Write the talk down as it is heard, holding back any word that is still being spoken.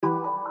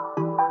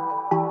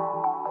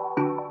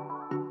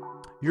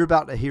You're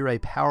about to hear a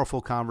powerful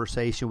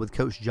conversation with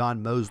Coach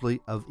John Mosley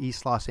of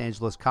East Los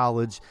Angeles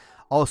College,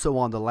 also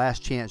on the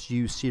Last Chance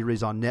U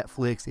series on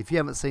Netflix. If you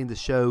haven't seen the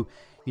show,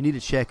 you need to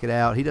check it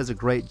out. He does a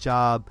great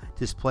job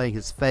displaying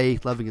his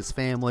faith, loving his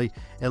family,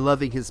 and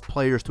loving his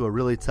players through a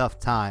really tough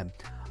time.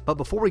 But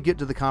before we get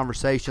to the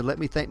conversation, let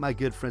me thank my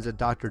good friends at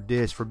Dr.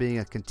 Dish for being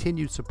a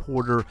continued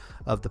supporter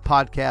of the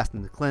podcast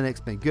and the clinics,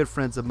 been good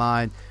friends of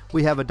mine.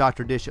 We have a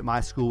Dr. Dish at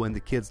my school and the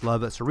kids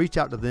love it, so reach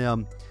out to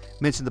them,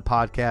 mention the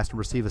podcast, and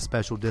receive a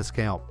special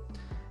discount.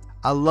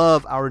 I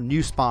love our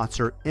new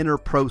sponsor, Inner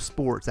Pro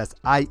Sports. That's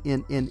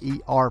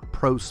INNER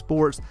Pro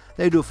Sports.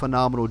 They do a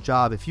phenomenal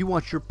job. If you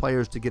want your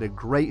players to get a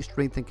great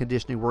strength and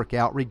conditioning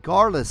workout,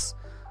 regardless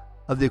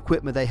of the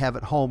equipment they have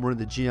at home or in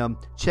the gym,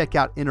 check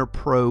out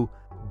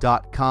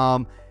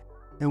InnerPro.com.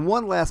 And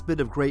one last bit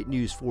of great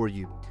news for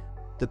you.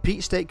 The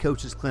Peach State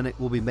Coaches Clinic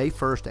will be May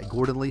 1st at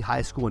Gordon Lee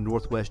High School in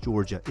Northwest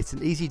Georgia. It's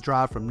an easy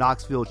drive from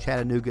Knoxville,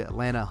 Chattanooga,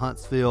 Atlanta,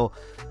 Huntsville.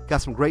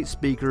 Got some great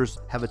speakers,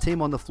 have a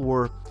team on the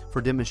floor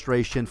for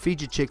demonstration,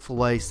 feed you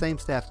Chick-fil-A, same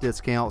staff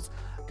discounts.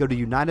 Go to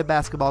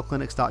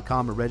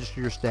UnitedBasketballClinics.com and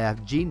register your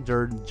staff. Gene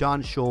Durden,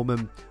 John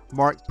Schulman,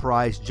 Mark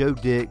Price, Joe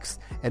Dix,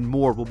 and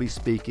more will be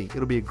speaking.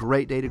 It'll be a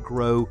great day to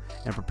grow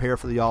and prepare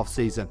for the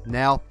offseason.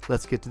 Now,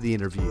 let's get to the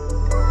interview.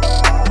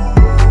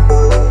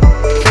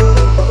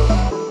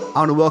 I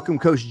want to welcome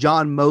Coach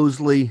John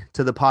Mosley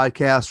to the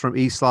podcast from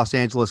East Los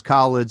Angeles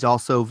College,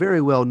 also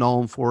very well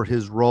known for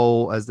his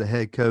role as the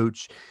head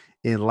coach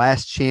in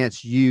Last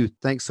Chance U.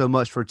 Thanks so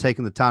much for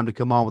taking the time to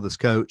come on with us,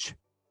 Coach.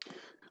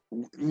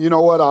 You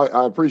know what?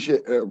 I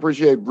appreciate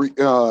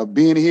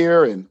being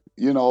here, and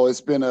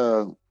it's been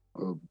a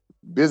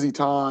busy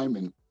time,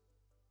 and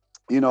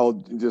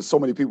just so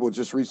many people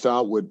just reached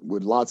out with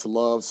lots of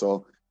love.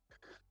 So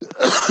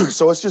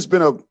it's just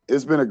been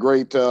a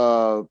great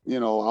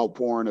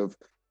outpouring of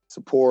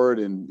support,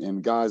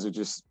 and guys are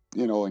just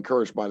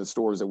encouraged by the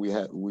stories that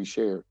we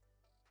shared.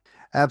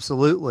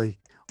 Absolutely.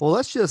 Well,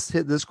 let's just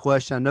hit this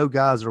question. I know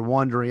guys are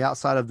wondering,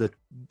 outside of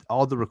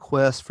all the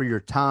requests for your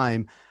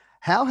time,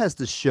 how has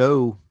the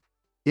show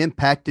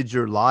impacted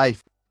your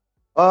life?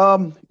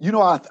 I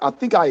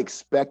think I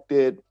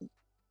expected.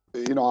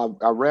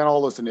 I ran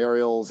all the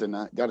scenarios, and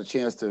I got a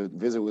chance to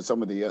visit with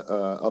some of the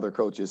other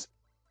coaches.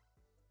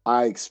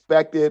 I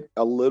expected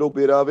a little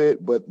bit of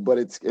it, but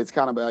it's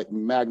kind of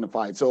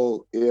magnified.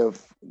 So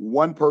if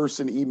one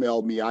person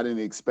emailed me, I didn't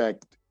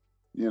expect,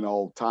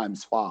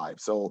 times 5.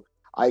 So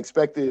I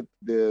expected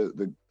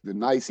the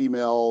nice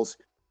emails.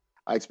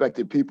 I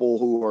expected people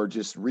who are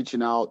just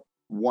reaching out,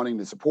 wanting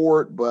to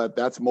support, but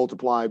that's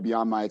multiplied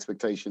beyond my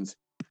expectations.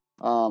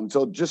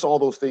 So just all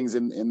those things,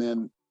 and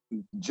then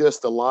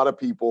just a lot of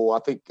people. I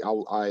think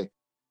I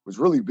was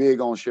really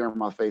big on sharing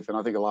my faith, and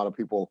I think a lot of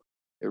people.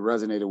 It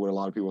resonated with a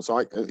lot of people.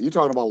 So you're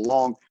talking about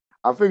long.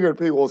 I figured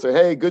people will say,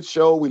 "Hey, good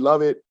show, we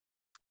love it,"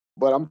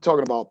 but I'm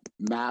talking about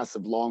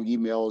massive long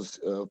emails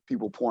of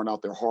people pouring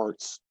out their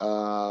hearts.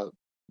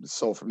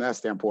 So from that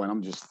standpoint,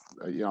 I'm just,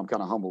 I'm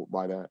kind of humbled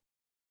by that.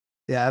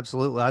 Yeah,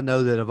 absolutely. I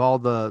know that of all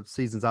the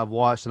seasons I've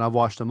watched, and I've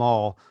watched them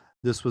all,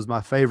 this was my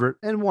favorite.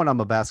 And one,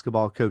 I'm a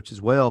basketball coach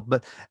as well.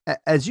 But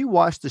as you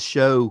watched the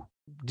show,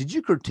 did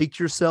you critique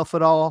yourself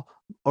at all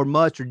or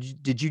much, or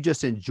did you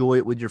just enjoy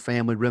it with your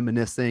family,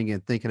 reminiscing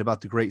and thinking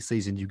about the great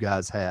season you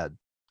guys had?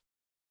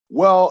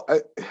 Well,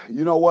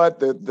 you know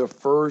what? The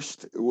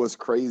first was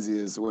crazy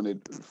is when it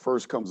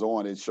first comes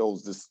on, it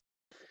shows this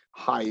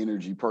high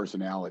energy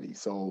personality.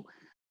 So,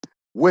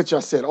 which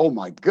I said, oh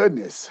my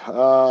goodness,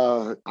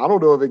 I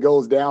don't know if it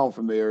goes down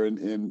from there, and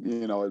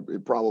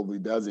it probably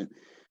doesn't.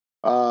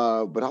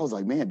 But I was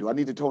like, man, do I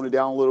need to tone it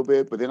down a little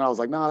bit? But then I was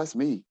like, nah, that's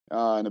me.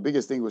 And the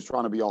biggest thing was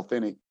trying to be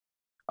authentic.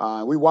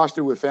 We watched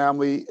it with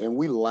family, and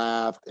we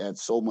laughed at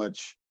so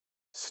much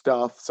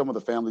stuff. Some of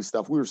the family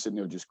stuff, we were sitting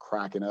there just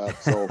cracking up.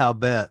 So I'll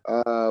bet.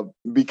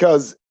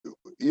 Because,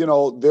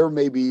 there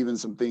may be even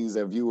some things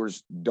that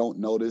viewers don't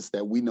notice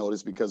that we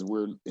notice because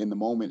we're in the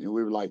moment, and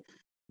we were like,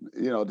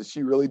 did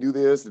she really do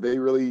this? Did they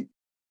really?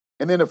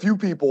 And then a few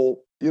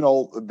people,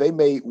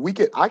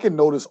 I can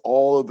notice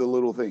all of the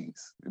little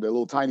things, the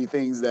little tiny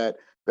things that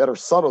are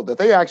subtle, that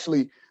they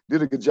actually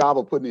did a good job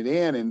of putting it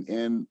in,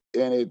 and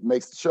it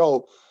makes the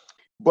show.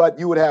 But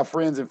you would have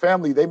friends and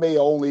family, they may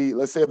only,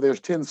 let's say if there's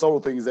 10 subtle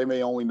things, they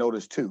may only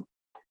notice 2.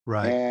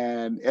 Right.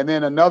 And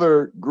then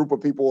another group of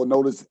people will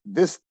notice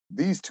these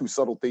 2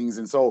 subtle things.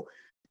 And so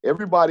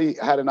everybody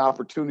had an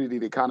opportunity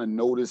to kind of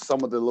notice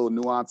some of the little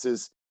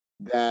nuances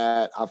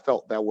that I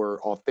felt that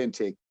were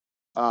authentic,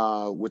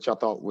 which I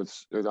thought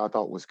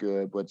was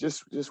good. But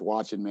just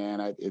watching,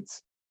 man,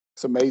 it's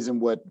amazing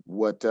what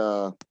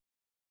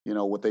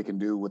they can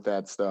do with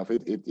that stuff.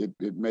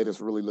 It made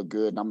us really look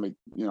good, and I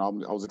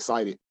was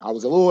excited. I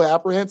was a little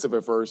apprehensive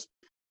at first,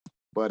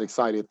 but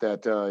excited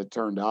that it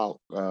turned out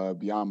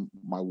beyond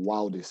my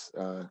wildest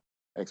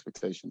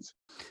expectations.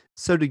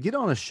 So to get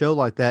on a show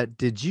like that,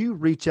 did you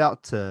reach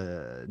out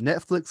to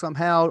Netflix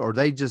somehow, or are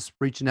they just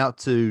reaching out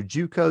to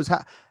JUCOs?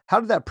 How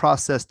did that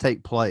process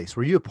take place?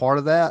 Were you a part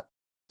of that?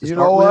 to You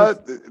start know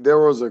with? what? There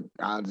was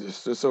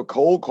just a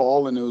cold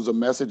call, and there was a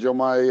message on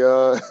my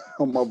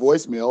on my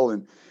voicemail,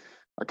 and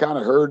I kind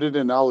of heard it,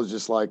 and I was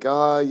just like,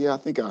 yeah, I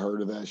think I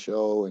heard of that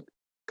show, and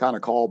kind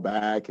of called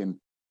back, and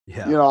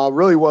Yeah. I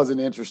really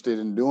wasn't interested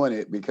in doing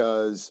it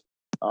because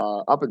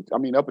up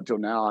until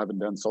now, I haven't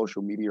done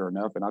social media or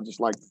enough, and I just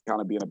like to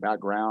kind of be in the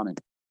background and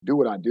do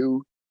what I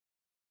do.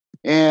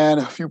 And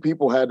a few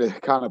people had to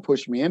kind of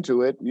push me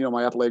into it.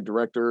 My athletic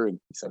director, and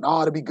he said,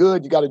 "No, it'll be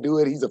good. You got to do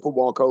it." He's a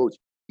football coach.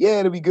 Yeah,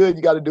 it'll be good.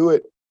 You got to do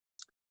it.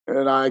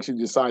 And I actually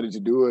decided to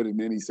do it. And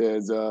then he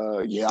says,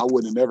 "Yeah, I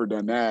wouldn't have never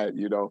done that."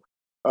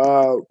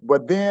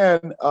 But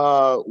then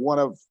one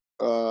of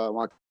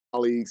my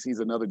colleagues, he's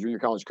another junior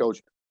college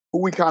coach,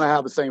 who we kind of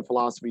have the same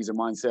philosophies and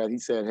mindset. He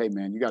said, "Hey,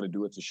 man, you got to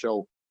do it to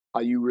show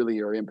how you really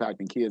are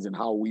impacting kids and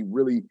how we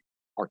really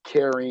are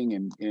caring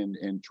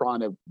and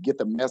trying to get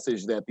the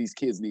message that these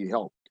kids need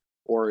help,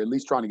 or at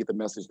least trying to get the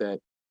message that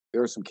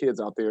there are some kids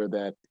out there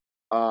that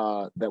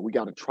we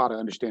got to try to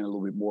understand a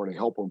little bit more to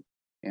help them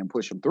and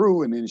push them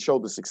through, and then show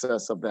the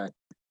success of that."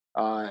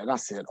 And I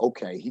said,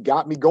 "Okay." He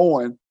got me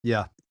going.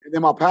 Yeah. And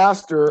then my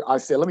pastor, I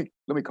said, let me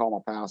call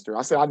my pastor.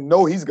 I said, I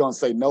know he's gonna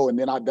say no, and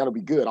then that'll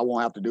be good. I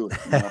won't have to do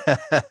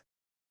it.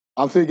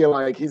 I'm thinking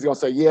like he's gonna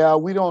say, yeah,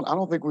 I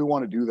don't think we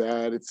want to do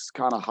that. It's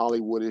kind of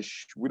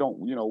Hollywoodish. We don't,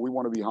 we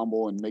want to be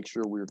humble and make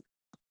sure we're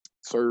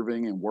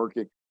serving and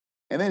working.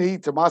 And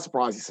then to my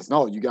surprise, he says,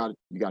 "No, you got to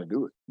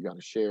do it. You got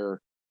to share."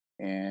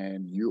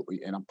 And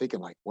I'm thinking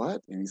like,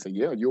 what? And he said,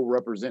 "Yeah, you'll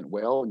represent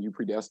well, and you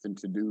predestined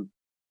to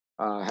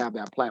have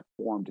that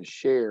platform to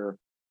share,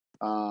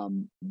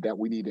 that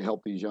we need to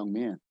help these young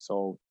men."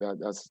 So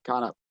that's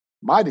kind of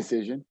my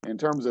decision in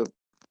terms of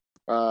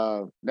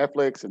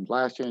Netflix and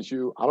Last Chance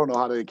U. I don't know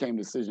how they came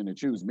to the decision to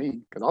choose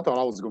me, because I thought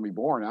I was going to be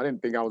boring. I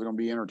didn't think I was going to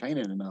be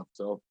entertaining enough.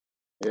 So,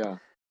 yeah.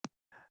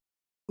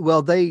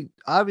 Well, they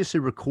obviously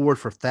record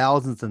for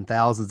thousands and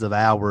thousands of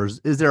hours.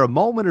 Is there a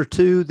moment or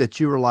two that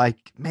you were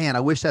like, man, I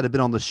wish I'd have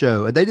been on the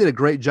show? And they did a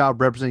great job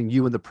representing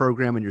you and the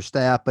program and your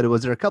staff, but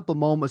was there a couple of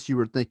moments you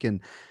were thinking,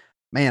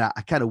 man,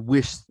 I kind of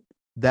wish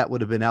that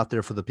would have been out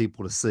there for the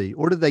people to see?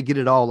 Or did they get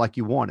it all like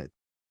you wanted?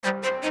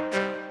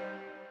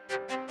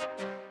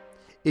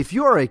 If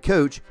you are a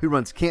coach who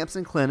runs camps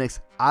and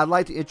clinics, I'd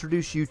like to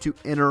introduce you to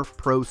Inner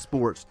Pro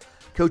Sports.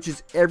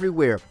 Coaches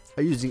everywhere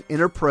are using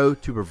Inner Pro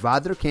to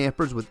provide their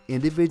campers with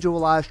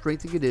individualized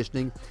strength and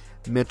conditioning,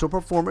 mental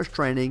performance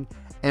training,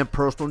 and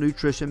personal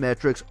nutrition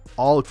metrics,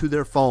 all to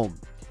their phone.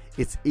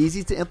 It's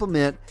easy to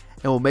implement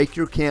and will make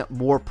your camp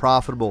more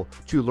profitable.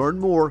 To learn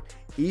more,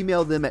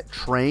 email them at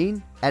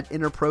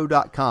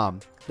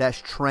train@innerpro.com.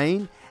 That's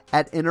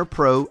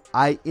train@innerpro,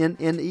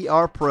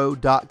 INNER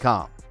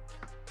pro.com.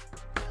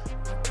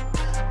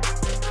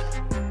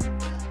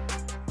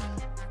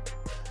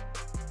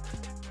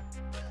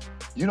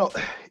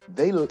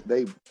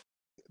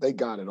 They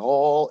got it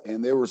all,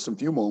 and there were some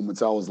few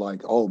moments I was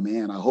like, "Oh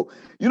man, I hope."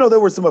 There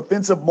were some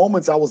offensive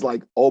moments. I was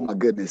like, "Oh my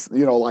goodness."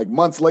 Like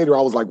months later,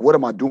 I was like, "What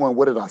am I doing?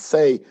 What did I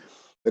say?"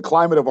 The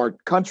climate of our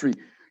country.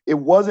 There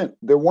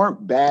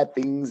weren't bad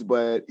things,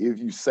 but if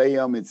you say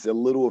them, it's a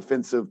little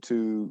offensive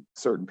to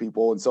certain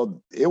people, and so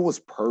it was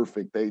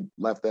perfect. They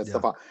left that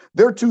stuff out.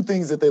 There are two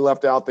things that they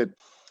left out that.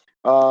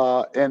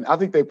 And I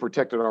think they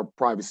protected our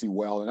privacy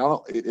well, and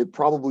it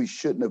probably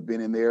shouldn't have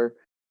been in there.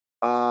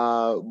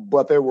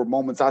 But there were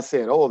moments I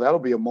said, "Oh, that'll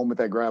be a moment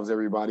that grabs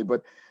everybody."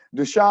 But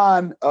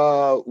Deshaun,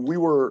 we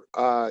were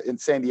in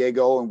San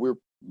Diego, and we're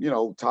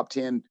top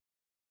 10.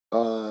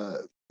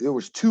 There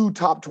was 2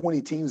 top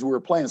 20 teams we were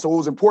playing, so it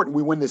was important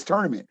we win this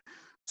tournament.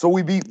 So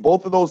we beat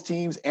both of those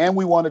teams, and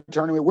we won the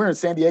tournament. We're in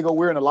San Diego.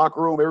 We're in the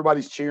locker room.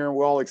 Everybody's cheering.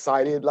 We're all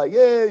excited, like,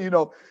 yeah,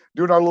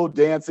 doing our little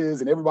dances,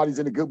 and everybody's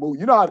in a good mood.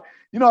 You know how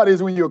it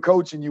is when you're a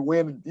coach and you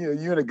win.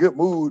 You're in a good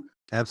mood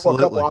for a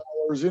couple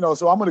Absolutely. hours.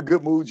 So I'm in a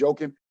good mood,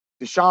 joking.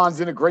 Deshaun's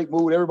in a great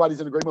mood.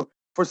 Everybody's in a great mood.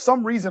 For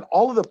some reason,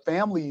 all of the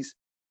families,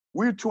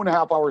 we're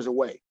 2.5 hours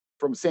away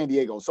from San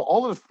Diego. So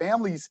all of the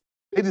families,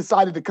 they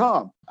decided to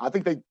come. I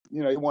think they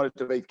wanted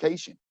to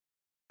vacation.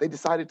 They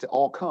decided to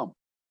all come.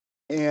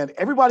 And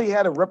everybody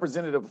had a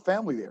representative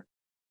family there.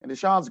 And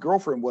Deshaun's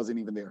girlfriend wasn't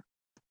even there.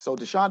 So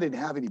Deshaun didn't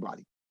have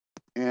anybody.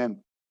 And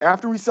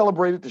after we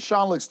celebrated,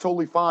 Deshaun looks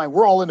totally fine.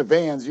 We're all in the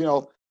vans,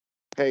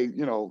 hey,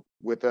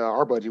 with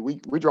our budget,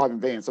 we're driving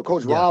vans. So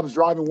Coach Rob's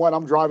driving one,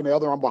 I'm driving the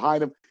other, I'm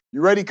behind him.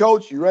 "You ready,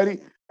 Coach? You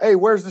ready? Hey,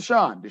 where's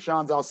Deshaun?"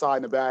 Deshaun's outside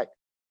in the back,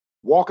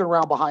 walking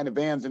around behind the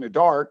vans in the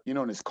dark,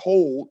 and it's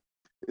cold.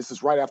 This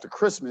is right after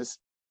Christmas.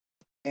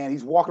 And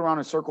he's walking around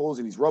in circles,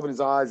 and he's rubbing his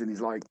eyes, and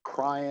he's like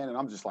crying. And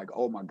I'm just like,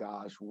 "Oh my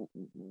gosh,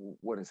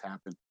 what has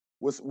happened?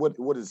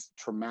 What has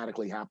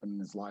traumatically happened in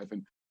his life?"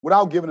 And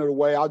without giving it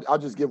away, I'll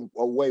just give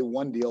away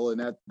one deal,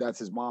 and that's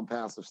his mom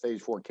passed of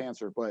stage 4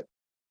 cancer. But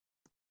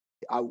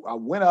I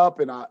went up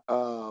and I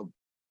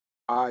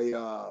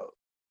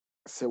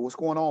said, "What's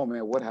going on,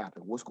 man? What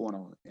happened? What's going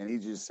on?" And he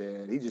just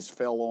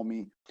fell on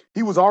me.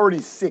 He was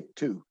already sick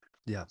too.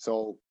 Yeah.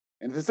 So,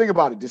 and just think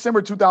about it,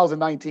 December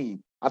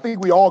 2019, I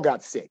think we all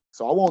got sick.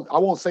 So I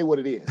won't say what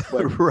it is,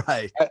 but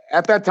Right.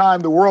 at that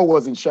time, the world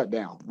wasn't shut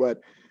down.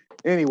 But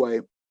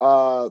anyway,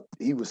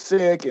 he was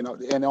sick, and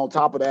on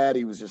top of that,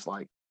 he was just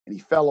like, and he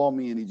fell on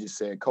me, and he just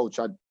said, "Coach,"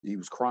 he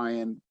was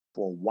crying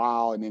for a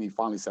while, and then he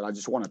finally said, "I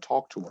just want to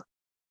talk to her."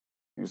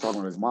 He was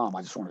talking to his mom.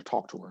 I just want to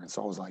talk to her, and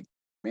so I was like,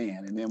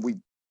 "Man!" And then we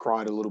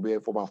cried a little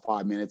bit for about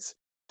 5 minutes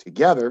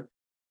together,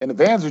 and the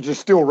vans are just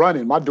still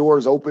running. My door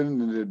is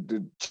open, and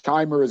the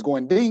chimer is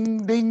going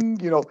ding, ding,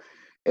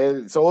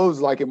 and so it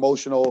was like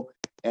emotional.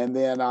 And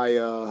then I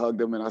hugged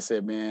him, and I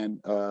said,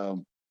 "Man, I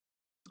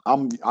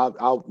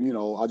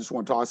just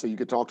want to talk." I said, "You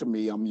could talk to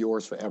me. I'm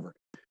yours forever.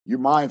 You're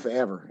mine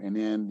forever." And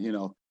then,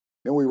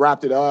 then we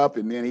wrapped it up,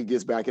 and then he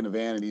gets back in the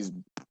van, and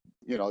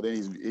then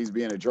he's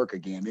being a jerk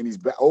again. Then he's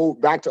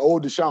back to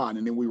old Deshaun,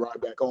 and then we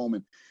ride back home.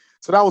 And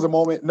so that was a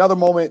moment. Another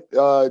moment,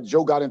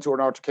 Joe got into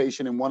an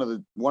altercation in one of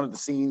the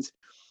scenes,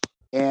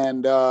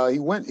 and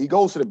he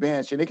goes to the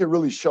bench, and it can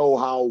really show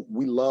how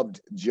we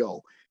loved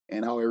Joe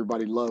and how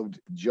everybody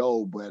loved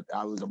Joe. But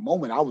I was a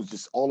moment, I was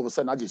just, all of a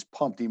sudden, I just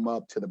pumped him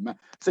up to the man.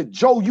 I said,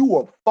 "Joe, you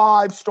a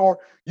 5-star.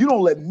 You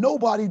don't let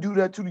nobody do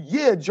that to you."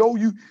 "Yeah, Joe,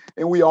 you,"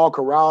 and we all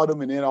corralled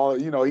him, and then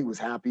he was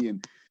happy.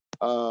 And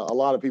a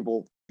lot of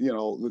people,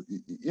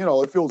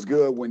 it feels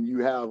good when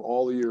you have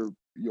all of your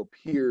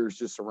peers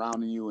just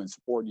surrounding you and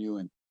supporting you.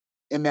 And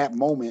in that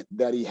moment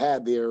that he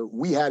had there,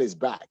 we had his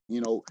back.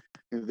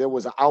 There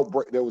was an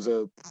outbreak, there was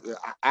a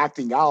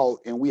acting out,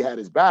 and we had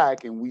his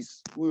back, and we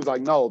was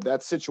like, "No,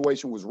 that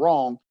situation was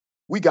wrong.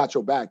 We got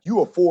your back.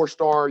 You a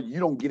 4-star. You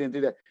don't get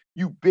into that.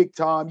 You big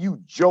time. You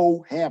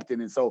Joe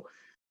Hampton." And so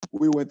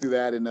we went through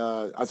that, and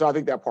so I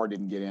think that part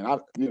didn't get in.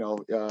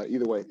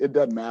 Either way, it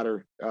doesn't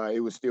matter.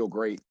 It was still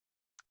great.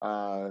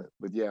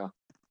 But yeah,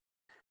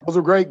 those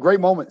are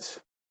great moments.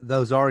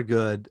 Those are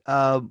good.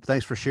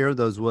 Thanks for sharing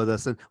those with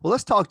us. And well,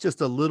 let's talk just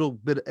a little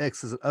bit of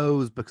X's and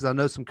O's, because I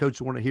know some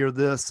coaches want to hear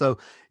this. So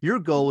your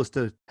goal is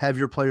to have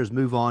your players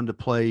move on to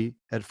play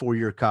at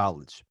 4-year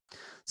college.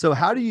 So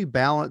how do you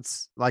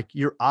balance like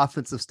your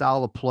offensive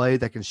style of play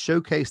that can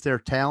showcase their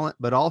talent,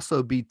 but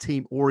also be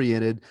team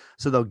oriented,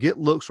 so they'll get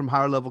looks from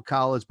higher level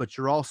college, but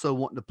you're also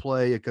wanting to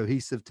play a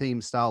cohesive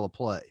team style of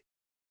play?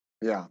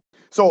 Yeah.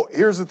 So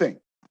here's the thing.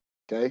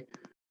 Okay.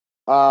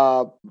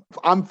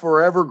 I'm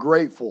forever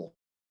grateful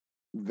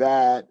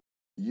that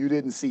you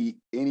didn't see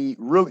you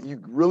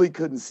really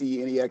couldn't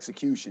see any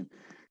execution.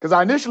 Because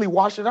I initially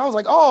watched it, I was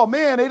like, "Oh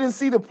man, they didn't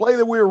see the play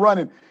that we were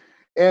running."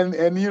 And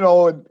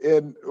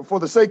for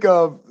the sake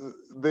of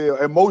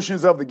the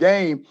emotions of the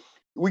game,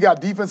 we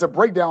got defensive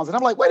breakdowns. And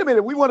I'm like, "Wait a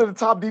minute, we one of the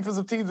top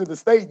defensive teams in the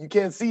state. You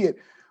can't see it."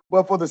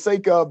 But for the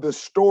sake of the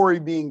story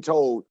being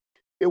told,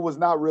 it was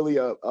not really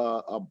a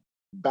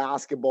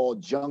basketball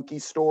junkie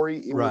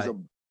story. It was a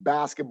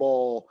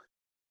basketball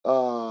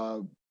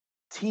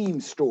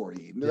team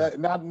story,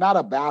 not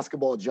a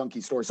basketball junkie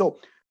story. So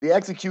the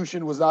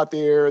execution was not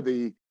there.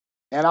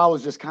 And I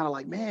was just kind of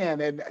like, man,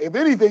 and if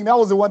anything, that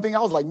was the one thing I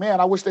was like, man,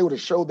 I wish they would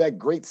have showed that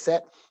great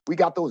set. We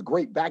got those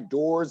great back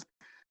doors.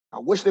 I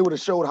wish they would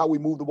have showed how we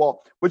moved the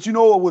ball. But you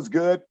know what was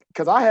good?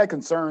 Because I had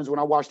concerns when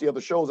I watched the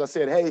other shows. I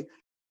said, hey,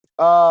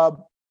 I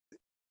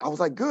was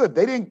like, good.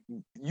 They didn't,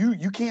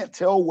 you can't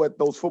tell what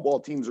those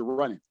football teams are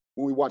running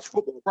when we watch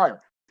football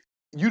prior.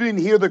 You didn't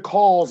hear the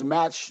calls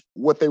match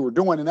what they were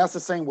doing. And that's the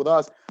same with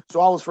us.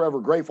 So I was forever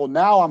grateful.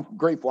 Now I'm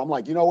grateful. I'm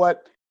like, you know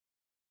what?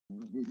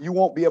 You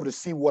won't be able to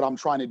see what I'm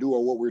trying to do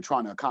or what we're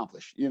trying to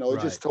accomplish. It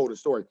just told a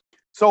story.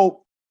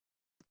 So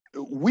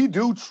we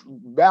do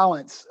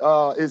balance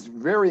is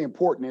very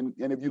important.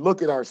 And if you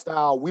look at our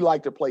style, we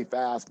like to play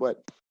fast,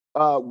 but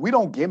we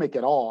don't gimmick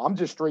at all. I'm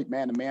just straight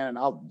man to man.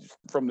 And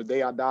from the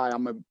day I die,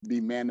 I'm going to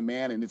be man to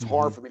man. And it's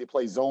hard for me to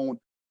play zone.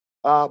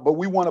 But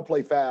we want to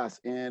play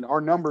fast, and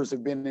our numbers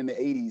have been in the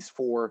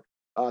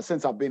 80s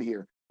since I've been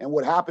here. And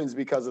what happens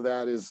because of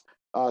that is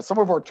some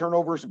of our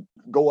turnovers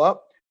go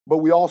up, but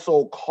we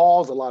also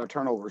cause a lot of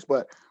turnovers.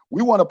 But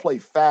we want to play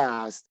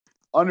fast,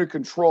 under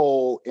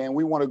control, and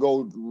we want to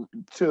go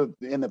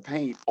in the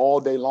paint all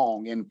day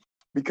long. And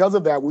because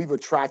of that, we've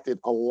attracted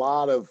a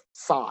lot of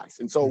size.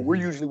 And so we're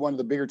usually one of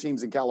the bigger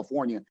teams in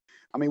California.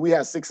 I mean, we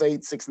have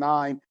 6'8",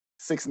 6'9",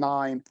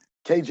 6'9".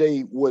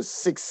 KJ was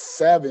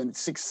 6'7",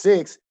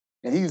 6'6".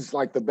 And he's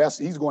like the best.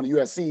 He's going to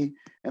USC.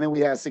 And then we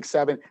had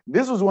 6'7".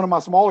 This was one of my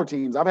smaller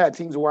teams. I've had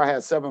teams where I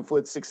had 7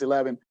 foot,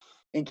 6'11".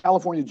 In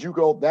California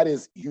JUCO, that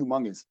is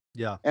humongous.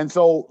 Yeah. And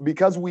so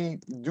because we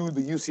do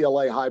the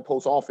UCLA high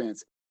post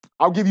offense,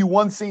 I'll give you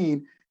one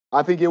scene.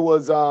 I think it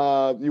was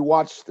you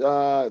watched.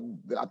 I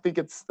think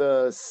it's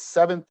the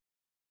 7th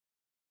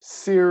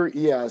series.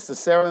 Yeah, it's the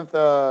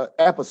 7th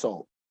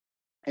episode.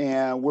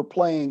 And we're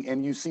playing,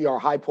 and you see our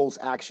high post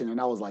action, and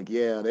I was like,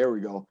 yeah, there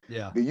we go.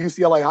 Yeah. The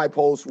UCLA high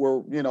post where,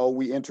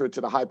 we enter it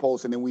to the high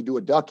post, and then we do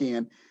a duck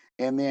in,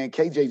 and then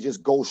KJ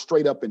just goes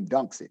straight up and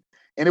dunks it.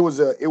 And it was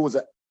a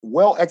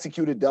well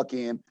executed duck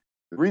in.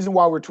 The reason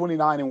why we're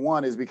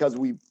 29-1 is because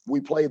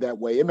we play that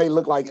way. It may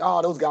look like,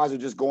 oh, those guys are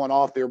just going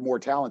off, they're more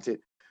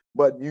talented,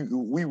 but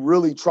we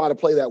really try to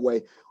play that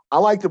way. I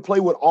like to play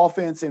with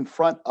offense in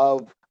front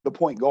of the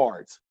point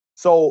guards.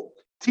 So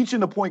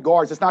teaching the point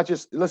guards, it's not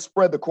just let's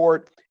spread the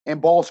court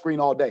and ball screen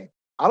all day.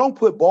 I don't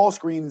put ball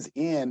screens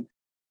in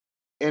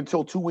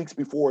until 2 weeks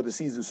before the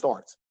season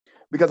starts,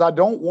 because I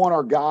don't want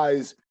our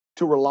guys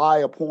to rely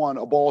upon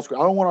a ball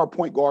screen. I don't want our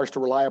point guards to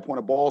rely upon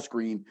a ball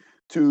screen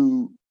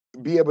to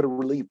be able to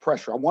relieve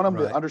pressure. I want them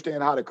to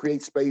understand how to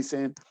create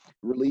spacing,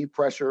 relieve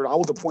pressure. I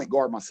was a point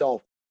guard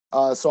myself,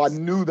 so I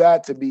knew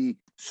that to be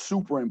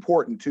super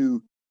important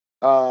to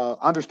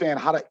understand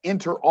how to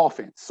enter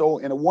offense. So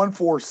in a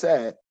 1-4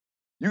 set,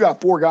 you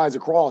got 4 guys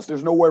across.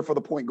 There's nowhere for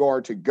the point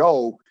guard to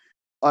go,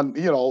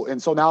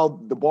 and so now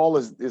the ball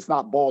it's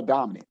not ball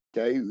dominant.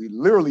 Okay,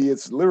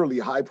 it's literally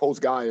high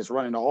post guy is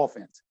running the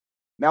offense.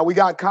 Now we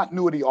got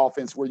continuity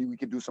offense where we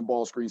can do some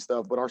ball screen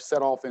stuff, but our set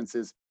offense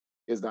is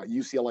that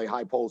UCLA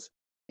high post.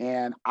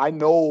 And I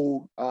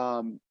know,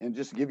 and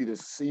just to give you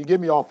this, so you get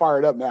me all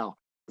fired up now,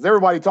 because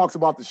everybody talks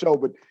about the show,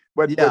 but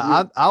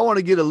yeah, I want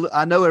to get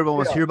I know everyone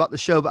wants to hear about the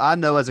show, but I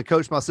know as a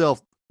coach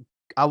myself,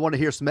 I want to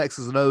hear some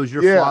X's and O's,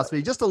 your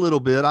philosophy, just a little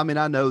bit. I mean,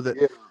 I know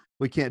that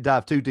we can't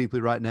dive too deeply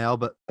right now,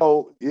 but.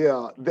 Oh,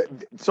 yeah.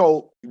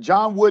 So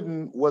John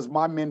Wooden was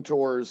my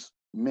mentor's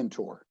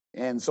mentor.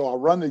 And so I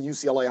run the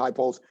UCLA high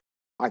post.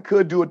 I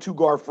could do a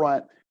 2-guard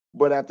front,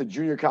 but at the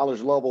junior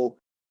college level,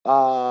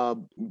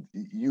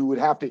 you would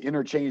have to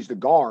interchange the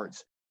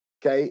guards.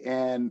 Okay.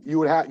 And you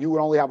would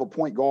only have a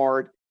point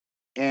guard,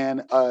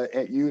 and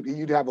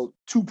you'd have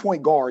 2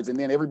 point guards, and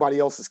then everybody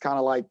else is kind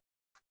of like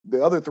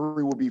the other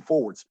 3 would be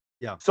forwards.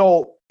 Yeah.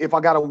 So if I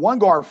got a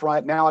 1-guard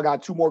front, now I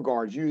got 2 more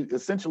guards. You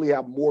essentially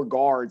have more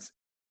guards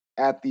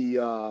at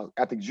the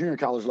junior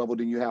college level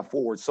than you have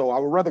forwards. So I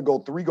would rather go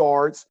 3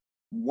 guards,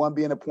 1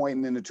 being a point,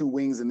 and then the 2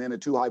 wings, and then the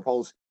 2 high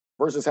posts,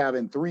 versus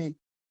having 3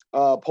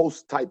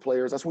 post type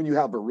players. That's when you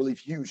have a really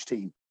huge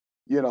team.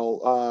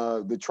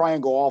 The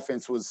triangle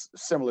offense was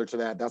similar to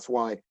that. That's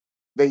why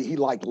he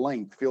liked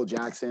length, Phil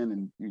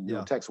Jackson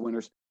and Tex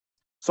Winters.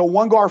 So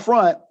 1-guard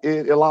front,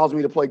 it allows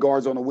me to play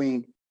guards on the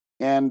wing.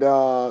 And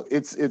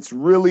it's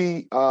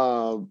really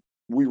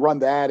we run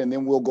that, and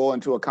then we'll go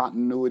into a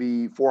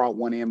continuity 4-out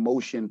 1-in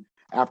motion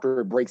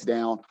after it breaks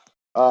down.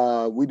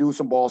 We do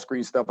some ball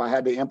screen stuff. I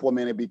had to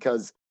implement it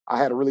because I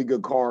had a really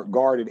good guard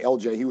at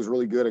LJ. He was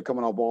really good at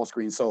coming off ball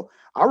screens. So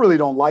I really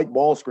don't like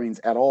ball screens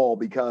at all,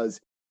 because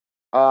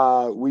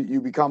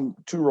you become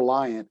too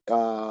reliant.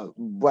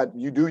 But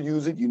you do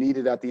use it. You need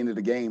it at the end of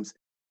the games.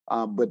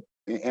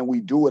 And we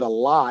do it a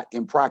lot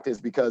in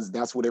practice because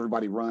that's what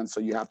everybody runs.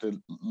 So you have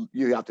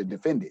to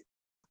defend it.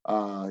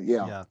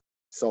 Yeah.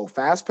 So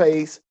fast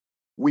pace,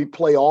 we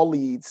play all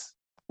leads.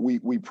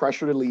 We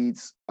pressure the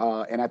leads.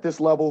 And at this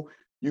level,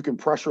 you can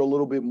pressure a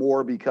little bit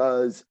more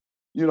because,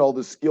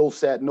 the skill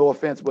set, no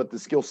offense, but the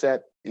skill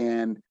set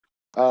and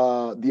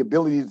the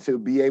ability to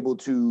be able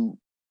to,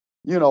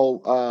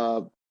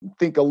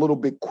 think a little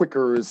bit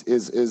quicker is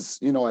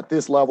at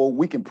this level,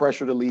 we can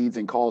pressure the leads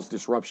and cause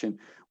disruption.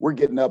 We're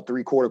getting up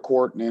 3/4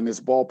 court and this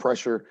ball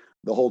pressure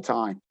the whole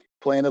time,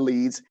 playing the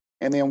leads.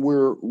 And then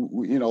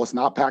it's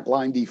not pack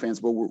line defense,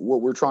 but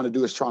what we're trying to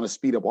do is trying to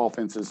speed up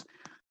offenses,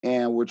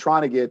 and we're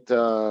trying to get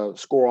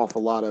score off a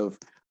lot of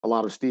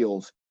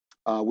steals.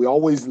 We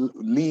always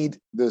lead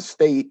the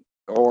state,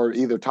 or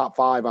either top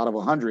 5 out of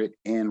 100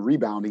 in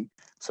rebounding.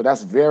 So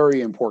that's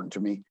very important to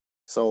me.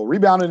 So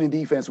rebounding and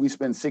defense, we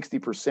spend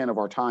 60% of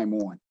our time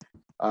on.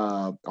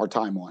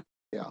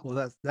 Yeah.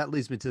 Well, that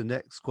leads me to the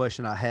next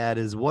question I had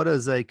is, what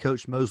does a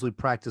Coach Mosley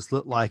practice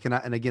look like?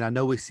 And again, I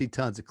know we see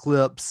tons of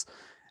clips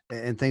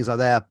and things like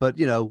that, but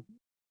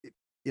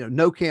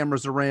no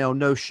cameras around,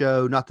 no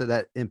show. Not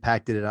that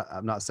impacted it.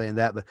 I'm not saying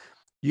that, but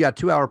you got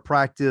 2-hour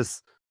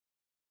practice,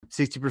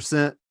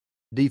 60%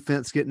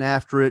 defense, getting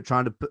after it,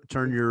 trying to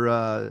turn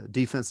your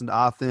defense into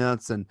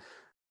offense, and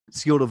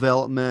skill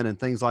development and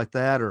things like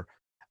that. Or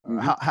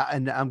how,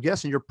 and I'm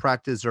guessing your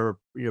practice are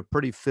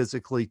pretty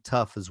physically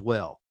tough as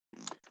well.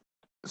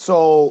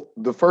 So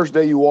the first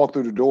day you walk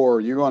through the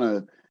door,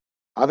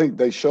 I think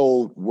they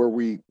showed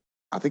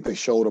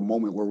a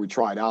moment where we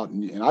tried out,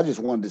 and I just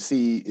wanted to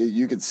see,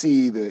 you could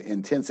see the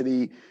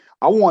intensity.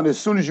 I want, as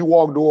soon as you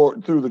walk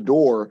through the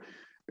door,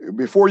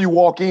 before you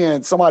walk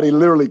in, somebody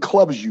literally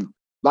clubs you.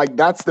 Like,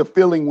 that's the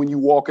feeling when you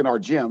walk in our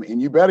gym,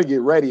 and you better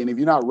get ready. And if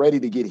you're not ready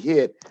to get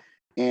hit,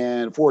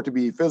 and for it to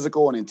be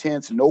physical and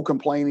intense, no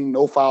complaining,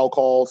 no foul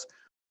calls,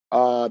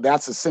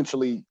 that's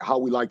essentially how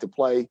we like to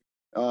play.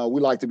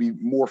 We like to be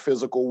more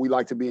physical. We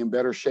like to be in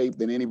better shape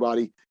than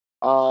anybody.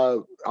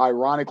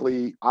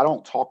 Ironically, I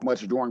don't talk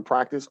much during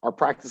practice. Our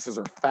practices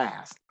are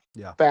fast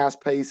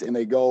paced, and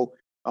they go.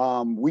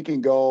 We can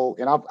go,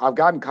 and I've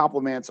gotten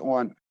compliments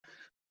on,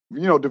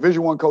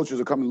 Division I coaches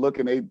will come and look,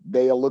 and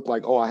they'll look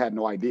like, oh, I had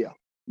no idea,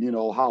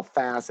 how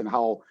fast and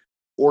how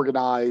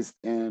organized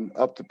and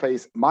up to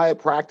pace. My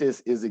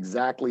practice is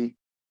exactly.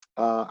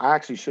 I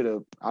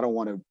don't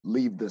want to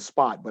leave the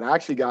spot, but I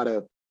actually got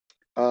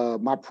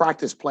my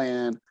practice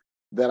plan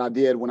that I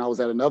did when I was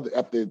at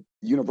the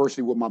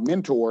university with my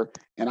mentor,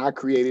 and I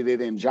created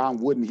it, and John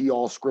Wooden, he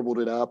all scribbled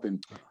it up,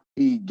 and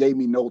he gave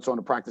me notes on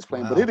the practice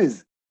plan. Wow. But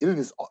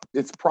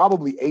it's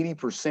probably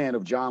 80%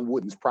 of John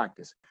Wooden's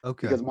practice.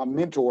 Okay. Because my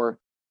mentor,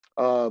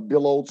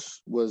 Bill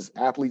Oates, was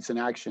Athletes in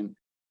Action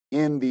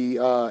in the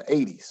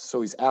 80s.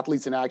 So he's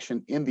Athletes in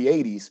Action in the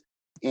 80s.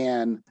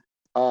 And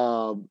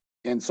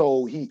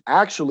so he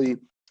actually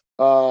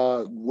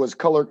was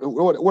color.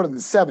 What in the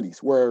 70s,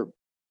 where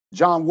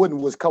John Wooden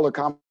was color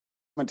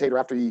commentator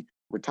after he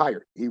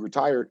retired. He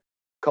retired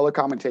color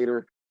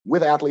commentator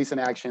with Athletes in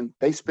Action.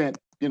 They spent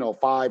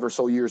 5 or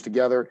so years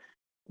together.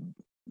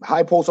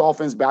 High post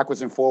offense,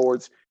 backwards and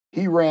forwards.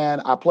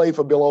 I played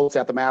for Bill Oates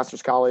at the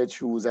Masters College,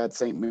 who was at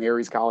St.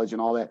 Mary's College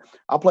and all that.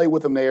 I played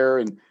with him there,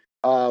 and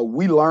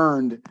we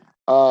learned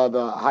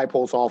the high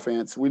post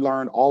offense. We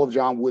learned all of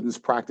John Wooden's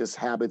practice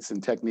habits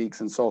and techniques.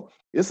 And so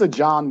it's a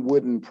John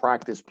Wooden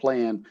practice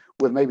plan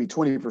with maybe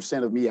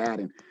 20% of me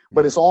adding.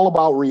 But it's all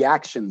about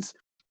reactions,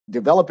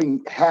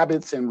 developing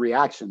habits and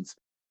reactions.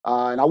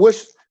 And I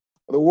wish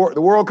the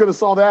world could have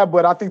saw that,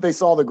 but I think they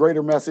saw the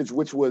greater message,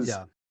 which was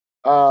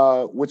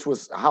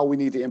how we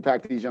need to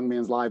impact these young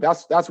men's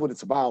lives. That's what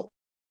it's about.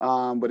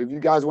 But if you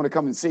guys want to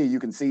come and see, you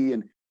can see.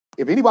 And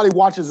if anybody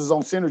watches his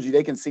own Synergy,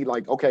 they can see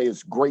okay,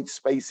 it's great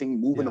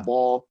spacing, moving the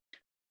ball.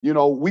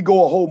 We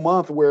go a whole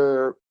month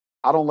where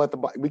I don't let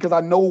because I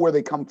know where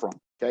they come from.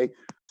 Okay.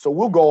 So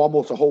we'll go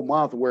almost a whole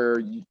month where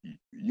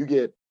you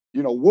get,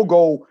 we'll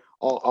go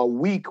a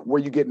week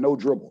where you get no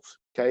dribbles.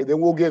 Okay.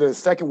 Then we'll get a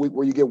second week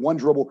where you get one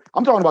dribble.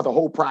 I'm talking about the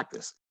whole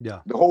practice. Yeah.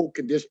 The whole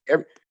condition,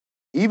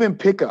 even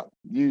pickup.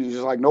 You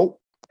just nope.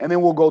 And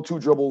then we'll go 2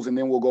 dribbles and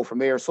then we'll go from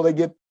there. So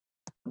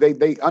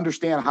they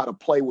understand how to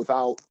play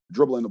without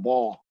dribbling the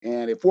ball,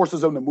 and it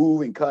forces them to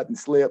move and cut and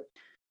slip,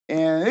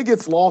 and it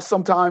gets lost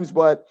sometimes.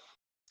 But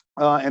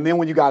and then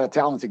when you got a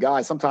talented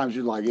guy, sometimes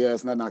you're like, yeah,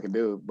 it's nothing I can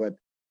do. But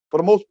for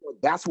the most part,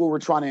 that's what we're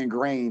trying to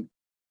ingrain,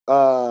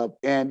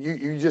 and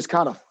you just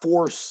kind of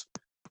force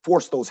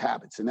those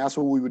habits, and that's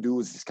what we would do,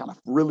 is just kind of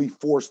really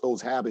force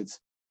those habits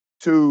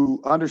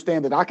to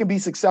understand that I can be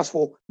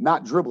successful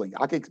not dribbling.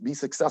 I can be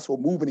successful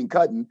moving and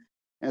cutting,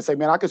 and say,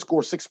 man, I could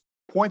score 6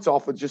 points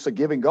off of just a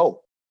give and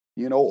go,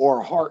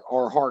 or a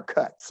hard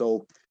cut.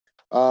 So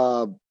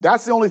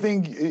that's the only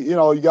thing,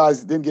 you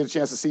guys didn't get a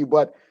chance to see.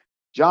 But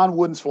John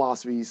Wooden's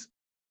philosophies,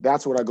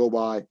 that's what I go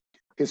by.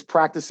 His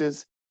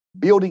practices,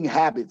 building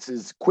habits,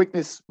 is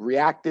quickness,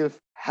 reactive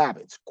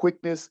habits.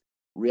 Quickness,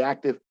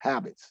 reactive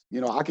habits.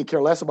 I could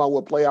care less about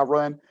what play I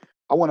run.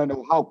 I want to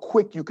know how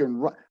quick you can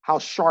run, how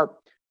sharp,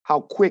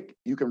 how quick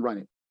you can run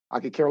it. I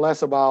could care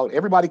less about,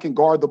 everybody can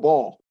guard the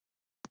ball.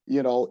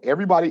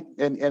 Everybody,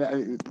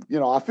 and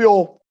I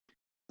feel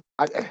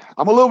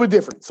I'm a little bit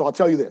different. So I'll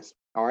tell you this.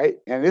 All right.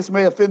 And this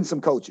may offend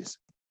some coaches.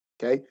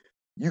 Okay.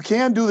 You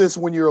can do this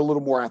when you're a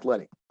little more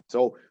athletic.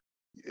 So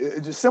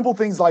just simple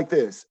things like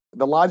this.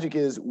 The logic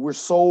is, we're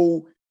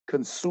so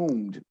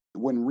consumed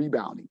when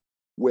rebounding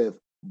with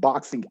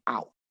boxing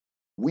out.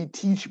 We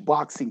teach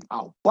boxing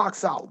out,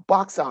 box out,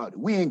 box out.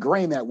 We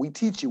ingrain that. We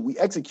teach it. We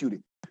execute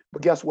it.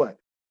 But guess what?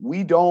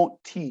 We don't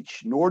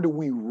teach, nor do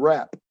we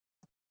rep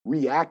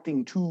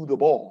reacting to the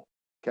ball.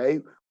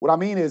 Okay. What I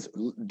mean is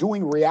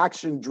doing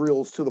reaction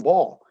drills to the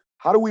ball.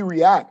 How do we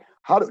react?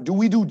 How do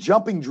we do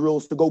jumping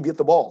drills to go get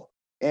the ball?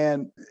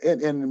 And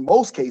in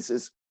most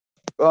cases,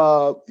 we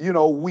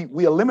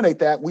eliminate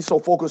that. We so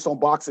focused on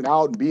boxing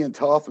out and being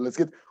tough and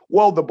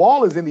the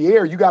ball is in the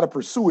air. You got to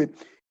pursue it,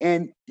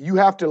 and you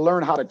have to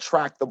learn how to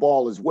track the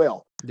ball as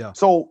well. Yeah.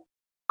 So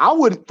I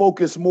would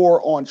focus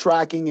more on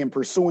tracking and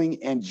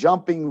pursuing and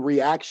jumping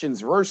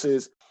reactions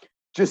versus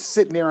just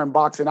sitting there and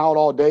boxing out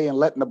all day and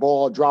letting the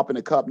ball drop in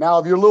the cup. Now,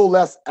 if you're a little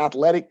less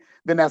athletic,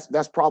 then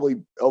that's probably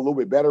a little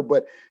bit better.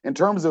 But in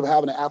terms of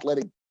having an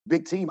athletic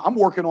big team, I'm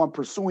working on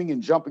pursuing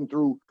and jumping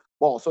through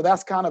balls. So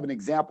that's kind of an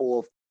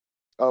example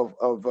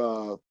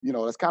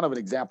that's kind of an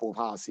example of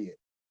how I see it.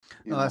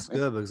 That's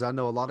good, because I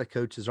know a lot of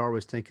coaches are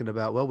always thinking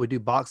about, well, we do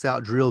box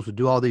out drills, we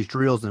do all these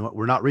drills, and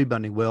we're not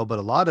rebounding well. But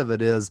a lot of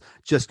it is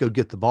just go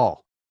get the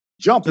ball.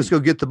 Jumping. Just go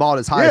get the ball at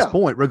its highest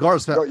point,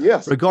 regardless of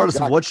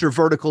exactly. what your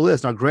vertical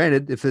is. Now,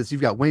 granted, if you've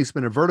got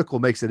wingspan and vertical,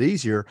 makes it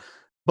easier.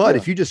 But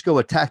if you just go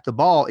attack the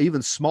ball,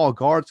 even small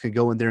guards can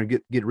go in there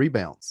and get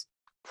rebounds.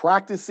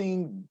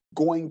 Practicing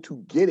going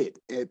to get it.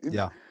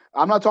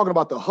 I'm not talking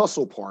about the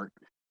hustle part.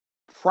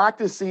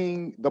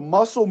 Practicing the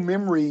muscle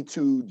memory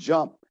to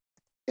jump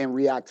and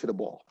react to the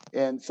ball.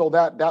 And so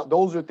that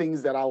those are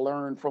things that I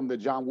learned from the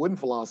John Wooden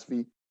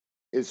philosophy.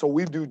 Is so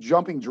we do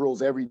jumping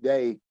drills every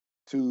day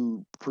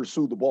to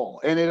pursue the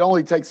ball. And it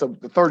only takes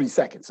 30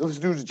 seconds. So let's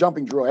do this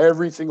jumping drill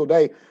every single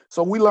day.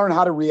 So we learn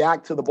how to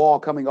react to the ball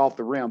coming off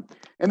the rim.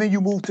 And then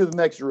you move to the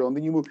next drill, and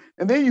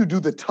then you do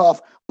the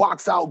tough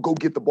box out, go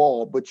get the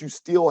ball. But you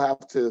still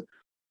have to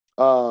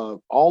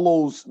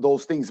all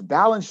those things,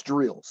 balance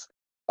drills,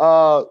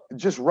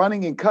 just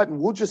running and cutting.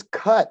 We'll just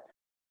cut.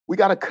 We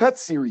got a cut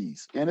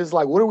series. And it's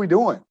like, what are we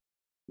doing?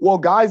 Well,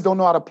 guys don't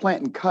know how to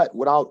plant and cut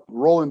without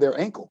rolling their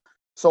ankle.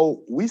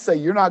 So we say,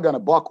 you're not going to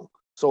buckle.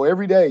 So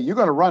every day you're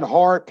going to run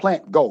hard,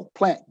 plant, go,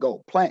 plant,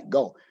 go, plant,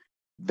 go.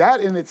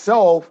 That in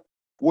itself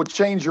will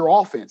change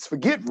your offense.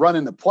 Forget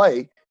running the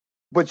play,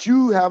 but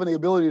you having the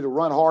ability to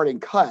run hard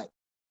and cut,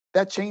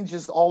 that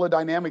changes all the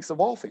dynamics of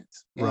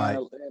offense. Right.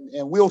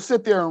 And we'll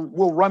sit there and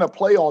we'll run a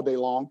play all day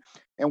long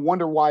and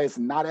wonder why it's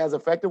not as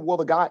effective.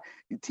 Well,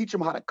 you teach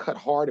them how to cut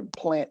hard and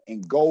plant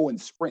and go and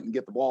sprint and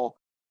get the ball.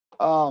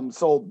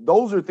 So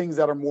those are things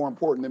that are more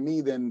important to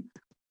me than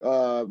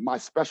my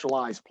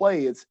specialized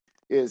play.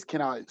 Is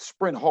can I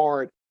sprint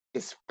hard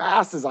as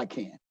fast as I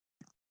can?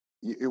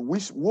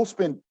 We'll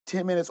spend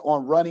 10 minutes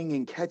on running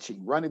and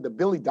catching, running the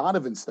Billy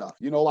Donovan stuff,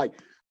 like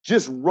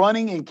just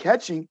running and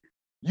catching.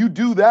 You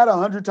do that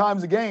 100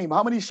 times a game.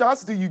 How many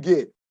shots do you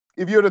get?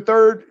 If you're the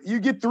third, you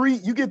get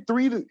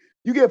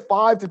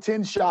 5 to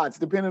 10 shots,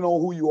 depending on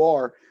who you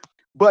are,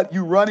 but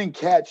you run and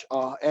catch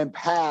and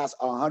pass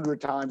 100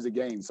 times a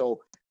game.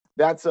 So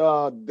that's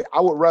I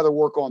would rather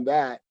work on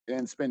that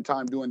and spend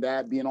time doing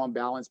that, being on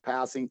balance,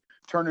 passing,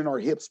 turning our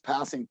hips,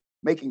 passing,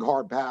 making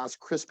hard pass,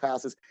 crisp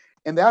passes.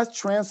 And that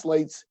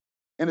translates,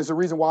 and it's the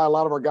reason why a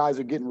lot of our guys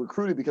are getting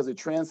recruited, because it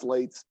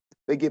translates.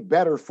 They get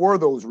better for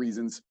those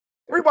reasons.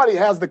 Everybody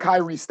has the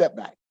Kyrie step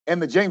back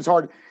and the James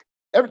Harden.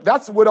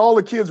 That's what all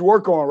the kids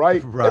work on, right?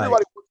 Everybody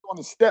works on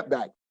the step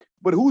back.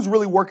 But who's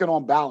really working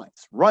on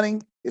balance?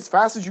 Running as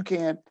fast as you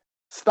can,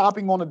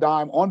 stopping on a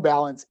dime, on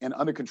balance, and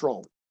under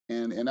control.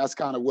 And that's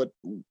kind of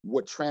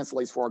what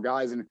translates for our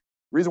guys, and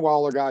reason why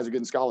all our guys are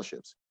getting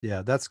scholarships.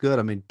 Yeah, that's good.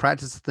 I mean,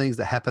 practice the things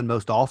that happen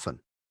most often.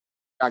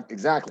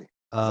 Exactly.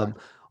 Well,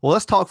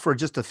 let's talk for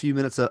just a few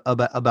minutes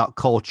about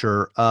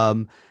culture.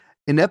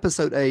 In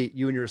episode 8,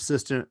 you and your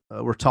assistant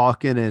were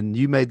talking, and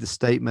you made the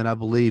statement, I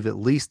believe, at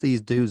least these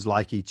dudes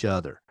like each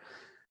other.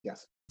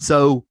 Yes.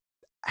 So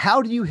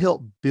how do you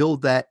help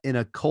build that in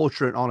a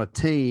culture and on a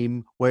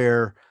team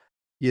where,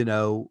 you're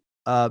only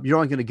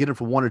going to get them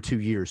for 1 or 2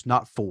 years,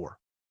 not 4?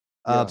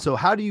 So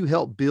how do you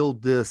help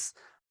build this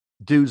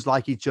dudes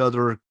like each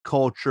other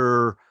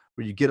culture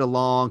where you get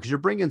along? Because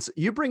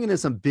you're bringing in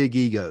some big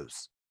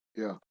egos.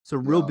 Yeah.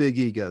 Some real big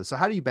egos. So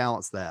how do you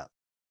balance that?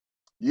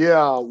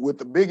 Yeah, with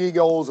the big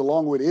egos,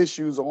 along with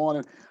issues on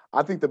it,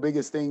 I think the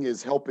biggest thing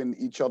is helping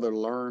each other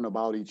learn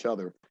about each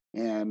other.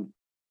 And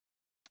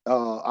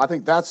I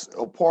think that's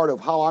a part of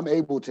how I'm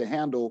able to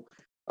handle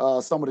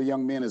some of the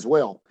young men as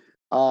well,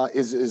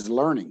 is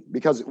learning.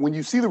 Because when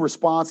you see the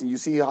response and you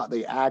see how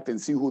they act and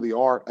see who they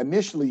are,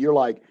 initially you're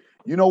like,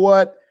 you know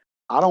what?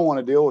 I don't want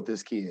to deal with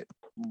this kid.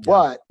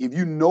 But if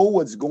you know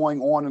what's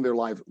going on in their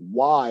life,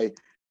 why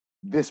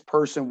this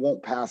person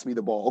won't pass me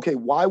the ball. Okay,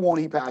 why won't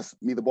he pass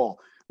me the ball?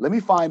 Let me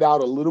find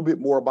out a little bit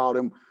more about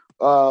him.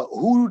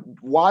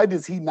 Why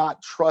does he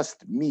not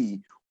trust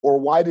me? Or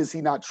why does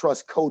he not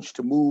trust coach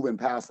to move and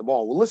pass the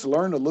ball? Well, let's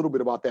learn a little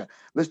bit about that.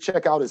 Let's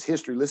check out his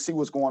history. Let's see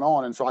what's going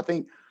on. And so I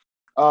think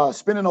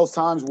spending those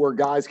times where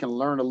guys can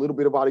learn a little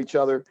bit about each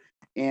other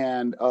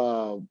and,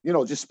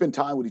 just spend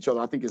time with each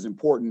other, I think is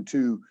important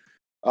to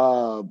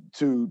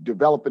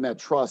developing that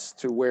trust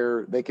to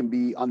where they can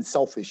be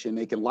unselfish and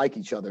they can like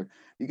each other.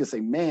 You can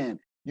say, man,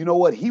 you know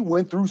what? He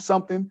went through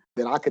something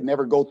that I could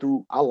never go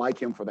through. I like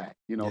him for that.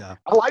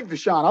 I like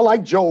Deshaun. I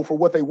like Joe for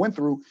what they went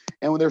through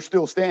and when they're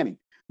still standing.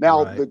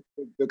 Now,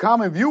 the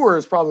common viewer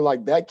is probably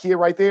like, that kid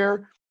right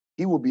there,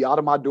 he will be out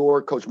of my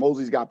door. Coach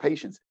Mosley's got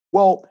patience.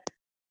 Well,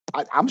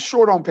 I'm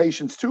short on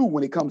patience too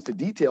when it comes to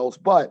details,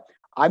 but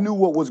I knew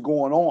what was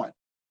going on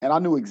and I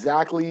knew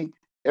exactly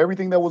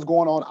everything that was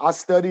going on. I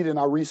studied and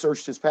I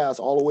researched his past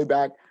all the way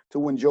back to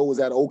when Joe was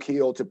at Oak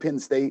Hill to Penn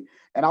State.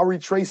 And I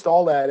retraced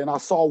all that and I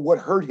saw what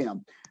hurt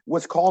him,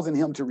 what's causing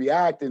him to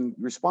react and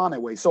respond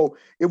that way. So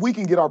if we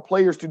can get our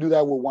players to do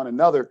that with one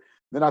another,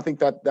 then I think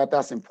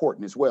that's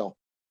important as well.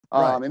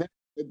 Right. And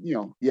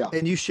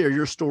And you share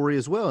your story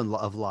as well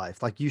of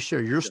life. Like you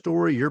share your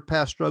story, your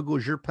past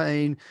struggles, your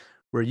pain,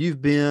 where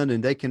you've been,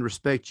 and they can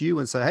respect you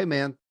and say, hey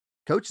man,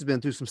 coach has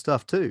been through some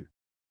stuff too.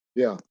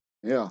 Yeah,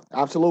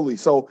 absolutely.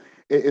 So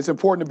it's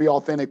important to be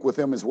authentic with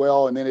them as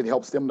well. And then it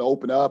helps them to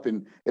open up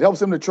and it helps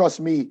them to trust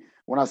me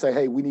when I say,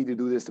 hey, we need to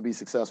do this to be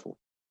successful.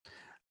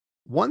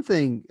 One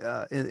thing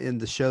in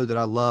the show that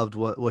I loved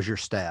was your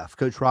staff,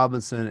 Coach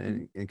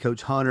Robinson and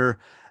Coach Hunter.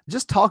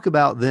 Just talk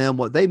about them,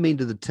 what they mean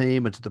to the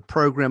team and to the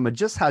program, and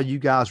just how you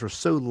guys are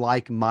so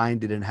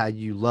like-minded and how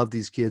you love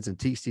these kids and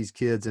teach these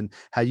kids and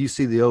how you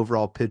see the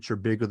overall picture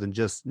bigger than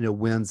just,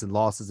 wins and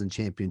losses and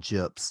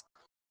championships.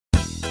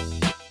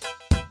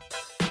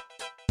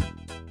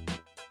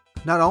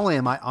 Not only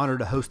am I honored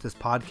to host this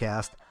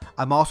podcast,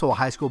 I'm also a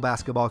high school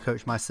basketball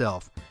coach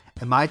myself,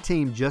 and my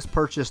team just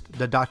purchased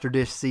the Dr.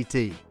 Dish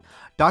CT.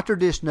 Dr.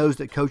 Dish knows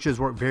that coaches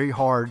work very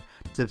hard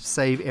to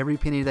save every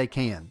penny they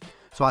can.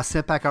 So I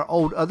sent back our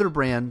old other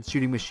brand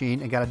shooting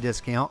machine and got a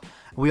discount.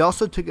 We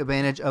also took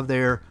advantage of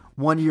their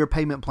 1-year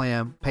payment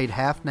plan, paid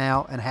half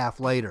now and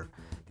half later.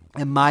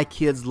 And my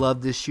kids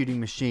love this shooting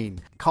machine,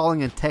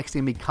 calling and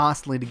texting me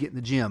constantly to get in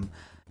the gym.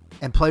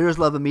 And players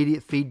love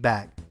immediate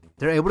feedback.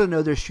 They're able to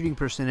know their shooting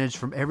percentage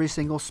from every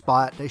single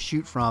spot they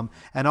shoot from.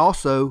 And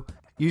also,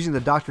 using the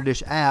Dr.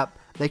 Dish app,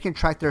 they can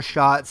track their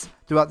shots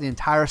throughout the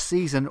entire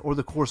season or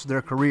the course of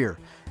their career.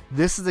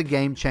 This is a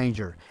game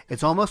changer.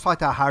 It's almost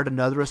like I hired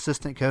another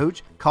assistant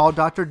coach, called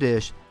Dr.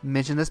 Dish,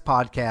 mention this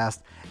podcast,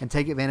 and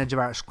take advantage of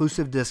our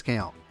exclusive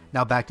discount.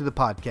 Now back to the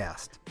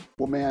podcast.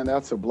 Well, man,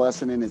 that's a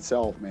blessing in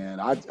itself, man.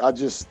 I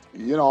just,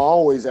 I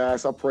always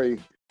ask, I pray,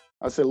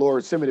 I say,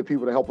 Lord, send me the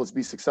people to help us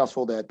be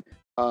successful, that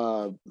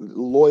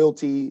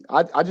loyalty.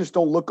 I just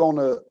don't look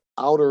on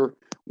outer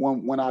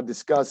when I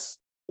discuss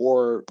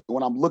or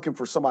when I'm looking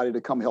for somebody to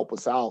come help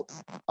us out,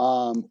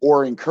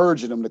 or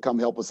encouraging them to come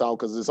help us out,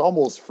 because it's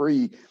almost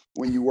free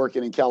when you're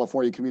working in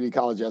California Community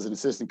College as an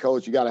assistant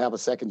coach. You got to have a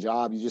second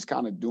job. You're just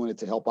kind of doing it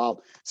to help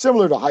out,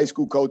 similar to high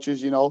school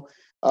coaches. If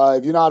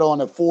you're not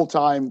on a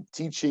full-time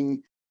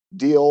teaching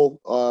deal,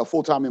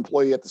 full-time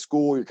employee at the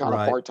school, you're kind of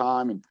Right.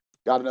 part-time and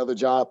got another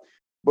job.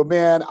 But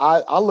man,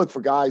 I look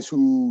for guys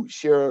who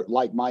share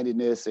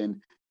like-mindedness,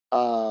 and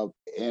I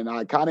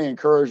kind of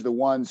encourage the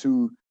ones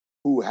who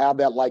have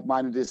that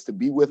like-mindedness to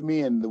be with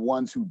me, and the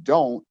ones who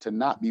don't to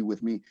not be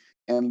with me,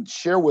 and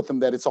share with them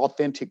that it's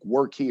authentic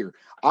work here.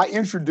 I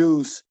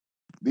introduce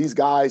these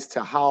guys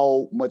to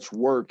how much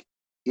work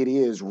it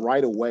is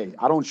right away.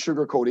 I don't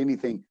sugarcoat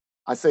anything.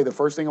 I say the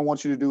first thing I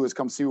want you to do is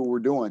come see what we're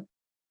doing.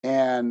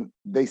 And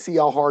they see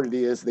how hard it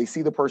is. They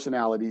see the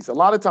personalities. A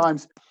lot of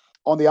times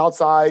on the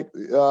outside,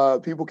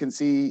 people can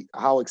see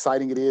how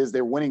exciting it is.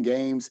 They're winning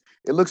games.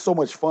 It looks so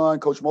much fun.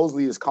 Coach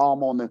Mosley is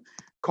calm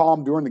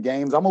during the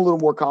games. I'm a little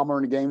more calmer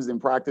in the games than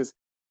practice,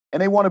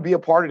 and they want to be a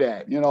part of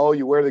that. You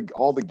wear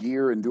all the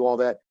gear and do all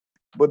that,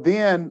 but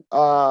then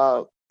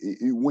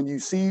when you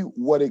see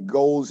what it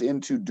goes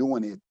into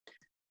doing it,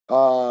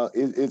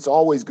 it's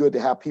always good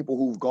to have people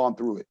who've gone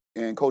through it.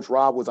 And Coach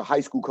Rob was a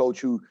high school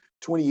coach who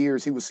 20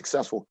 years he was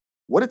successful.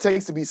 What it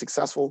takes to be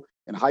successful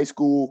in high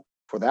school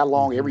for that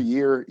long, every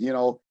year,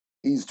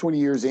 he's 20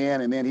 years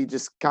in, and then he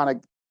just kind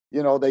of,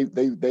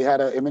 they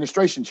had an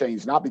administration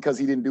change, not because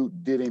he did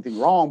anything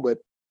wrong, but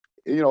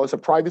it's a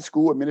private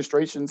school.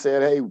 Administration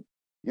said, hey,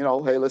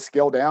 let's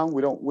scale down.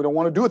 We don't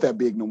want to do it that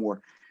big no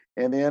more.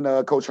 And then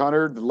Coach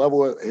Hunter, the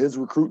level of his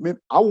recruitment,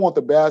 I want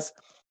the best.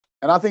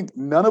 And I think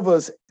none of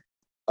us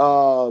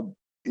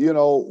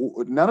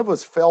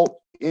felt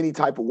any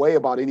type of way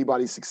about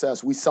anybody's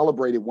success. We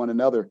celebrated one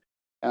another.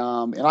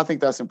 And I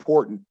think that's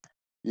important.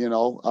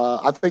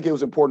 I think it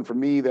was important for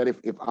me that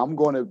if I'm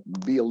going to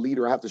be a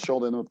leader, I have to show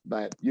them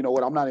that,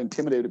 I'm not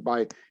intimidated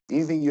by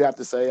anything you have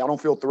to say. I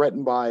don't feel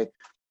threatened by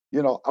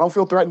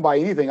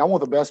anything. I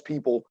want the best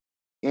people,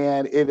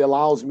 and it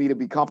allows me to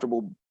be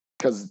comfortable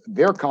because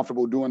they're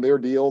comfortable doing their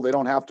deal. They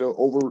don't have to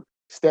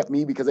overstep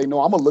me because they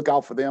know I'm gonna look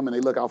out for them and they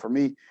look out for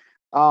me.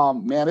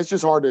 Man, it's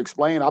just hard to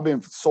explain. I've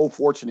been so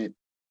fortunate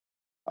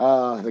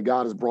that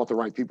God has brought the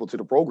right people to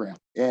the program,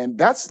 and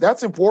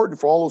that's important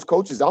for all those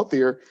coaches out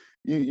there.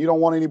 You don't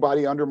want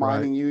anybody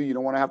undermining you. You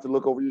don't want to have to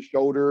look over your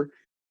shoulder.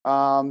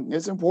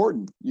 It's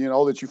important,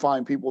 that you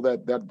find people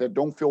that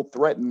don't feel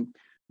threatened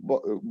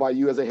by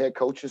you as a head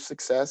coach's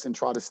success and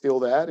try to steal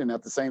that. And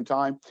at the same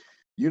time,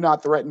 you're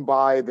not threatened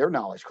by their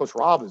knowledge. Coach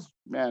Rob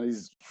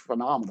he's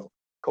phenomenal.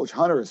 Coach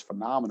Hunter is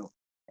phenomenal.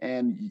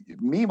 And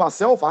me,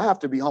 myself, I have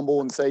to be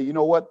humble and say, you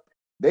know what?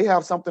 They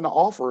have something to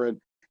offer.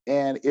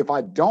 And if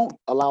I don't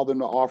allow them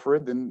to offer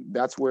it, then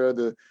that's where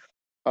the,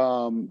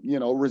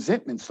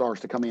 resentment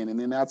starts to come in. And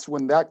then that's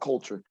when that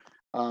culture,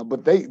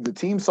 but the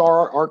team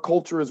saw our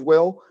culture as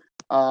well.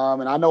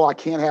 And I know I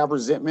can't have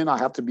resentment. I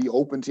have to be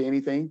open to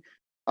anything.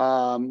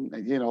 And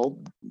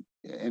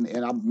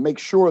I make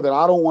sure that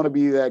I don't want to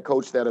be that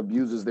coach that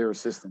abuses their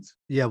assistants.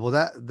 Yeah,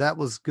 well, that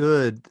was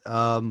good.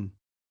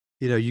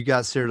 You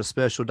guys shared a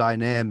special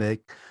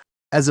dynamic.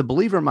 As a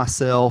believer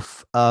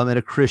myself, and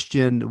a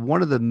Christian,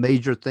 one of the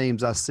major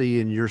themes I see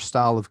in your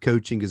style of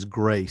coaching is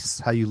grace,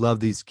 how you love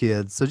these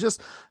kids. So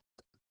just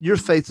your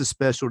faith is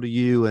special to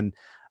you. And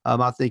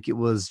I think it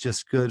was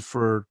just good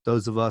for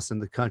those of us in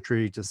the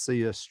country to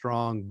see a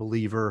strong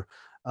believer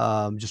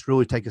just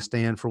really take a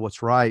stand for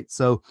what's right.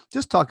 So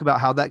just talk about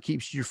how that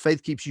your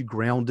faith keeps you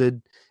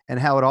grounded, and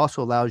how it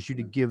also allows you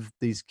to give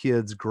these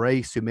kids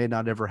grace who may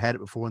not ever had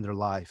it before in their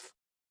life.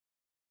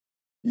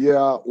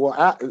 Yeah, well,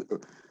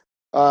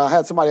 I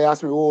had somebody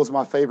ask me what was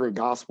my favorite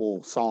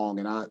gospel song,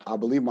 and I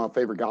believe my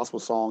favorite gospel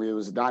song, it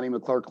was Donnie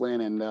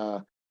McClurkin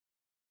and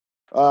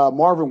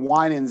Marvin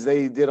Winans.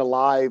 They did a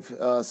live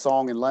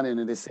song in London,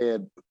 and they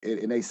said,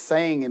 and they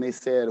sang, and they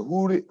said,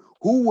 who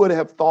would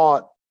have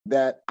thought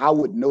that I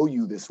would know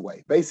you this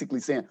way? Basically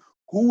saying,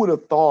 who would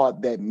have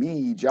thought that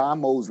me,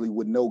 John Mosley,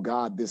 would know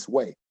God this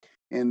way,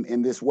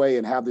 in this way,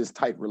 and have this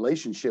tight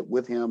relationship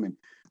with him and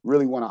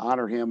really want to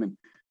honor him. And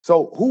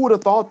so who would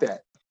have thought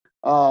that?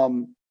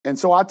 And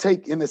so I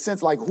take, in the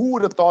sense, like, who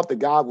would have thought that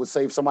God would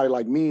save somebody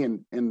like me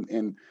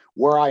and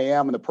where I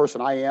am and the person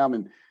I am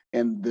and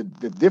the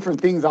different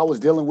things I was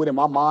dealing with in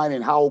my mind,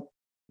 and how,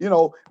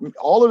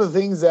 all of the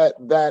things that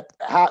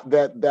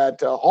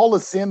all the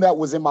sin that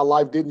was in my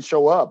life didn't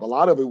show up. A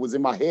lot of it was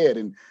in my head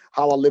and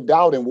how I lived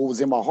out and what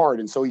was in my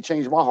heart. And so he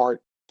changed my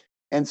heart.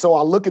 And so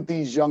I look at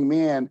these young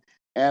men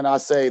and I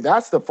say,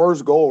 that's the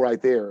first goal right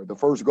there. The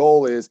first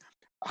goal is,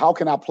 how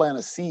can I plant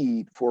a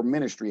seed for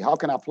ministry? How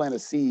can I plant a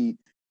seed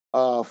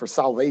for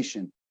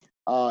salvation?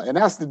 And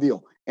that's the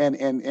deal.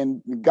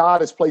 And God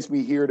has placed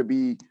me here to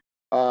be,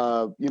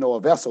 a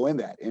vessel in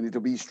that, and to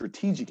be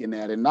strategic in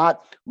that, and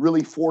not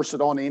really force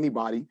it on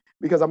anybody.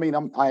 Because I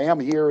am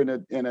here in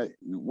a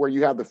where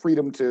you have the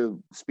freedom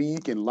to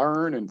speak and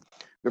learn, and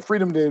the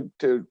freedom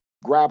to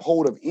grab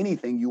hold of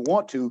anything you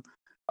want to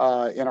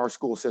in our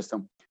school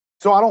system.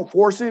 So I don't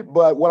force it,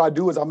 but what I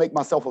do is I make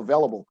myself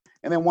available.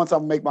 And then once I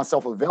make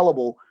myself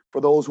available for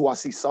those who I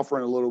see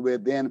suffering a little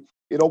bit, then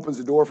it opens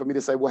the door for me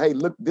to say, well, hey,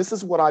 look, this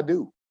is what I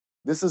do.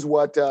 This is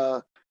what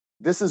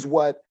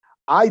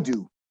I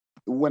do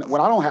when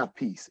I don't have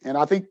peace. And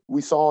I think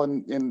we saw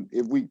in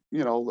if we,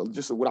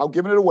 just without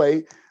giving it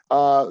away,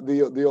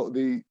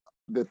 the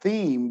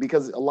theme,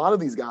 because a lot of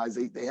these guys,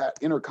 they have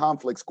inner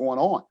conflicts going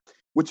on,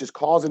 which is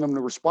causing them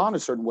to respond a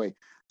certain way.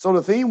 So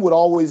the theme would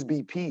always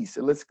be peace.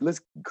 And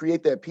let's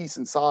create that peace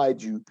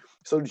inside you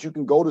so that you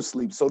can go to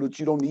sleep, so that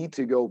you don't need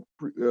to go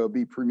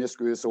be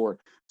promiscuous or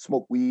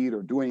smoke weed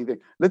or do anything.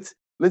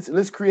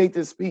 Let's create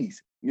this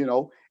peace,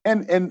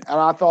 And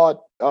I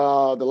thought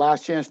the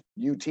Last Chance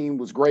U team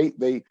was great.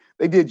 They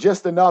did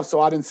just enough so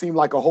I didn't seem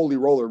like a holy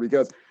roller,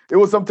 because it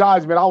was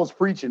sometimes, man, I was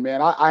preaching,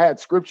 man. I had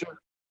scripture,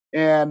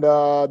 and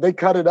they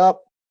cut it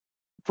up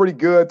pretty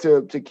good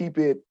to keep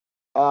it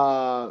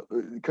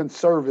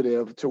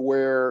conservative, to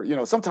where,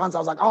 sometimes I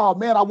was like, oh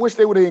man, I wish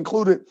they would have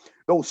included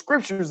those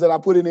scriptures that I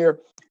put in there.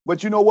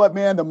 But you know what,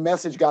 man, the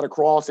message got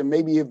across, and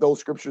maybe if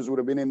those scriptures would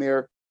have been in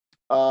there,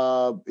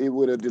 it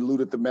would have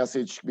diluted the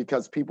message,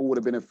 because people would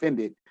have been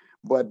offended.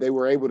 But they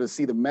were able to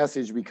see the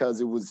message because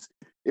it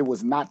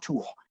wasn't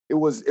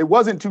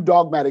too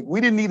dogmatic. We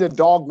didn't need a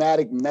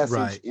dogmatic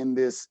message in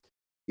this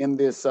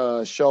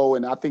show.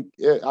 And I think,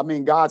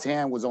 God's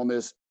hand was on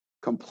this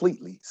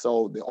completely.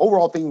 So the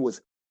overall thing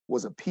was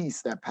a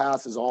peace that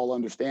passes all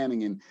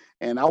understanding.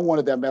 And I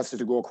wanted that message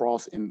to go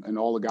across in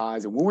all the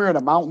guys. And when we were in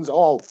the mountains,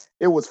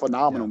 it was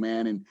phenomenal,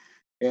 man.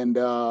 And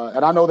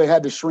I know they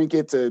had to shrink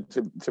it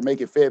to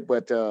make it fit,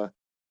 but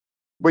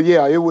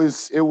yeah, it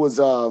was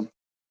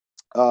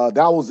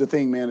that was the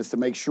thing, man, is to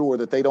make sure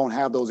that they don't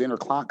have those inner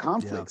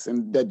conflicts,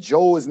 and that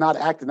Joe is not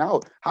acting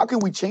out. How can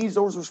we change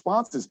those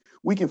responses?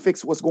 We can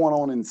fix what's going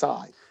on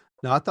inside.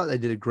 No, I thought they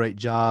did a great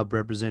job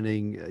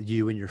representing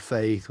you and your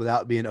faith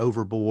without being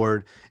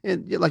overboard.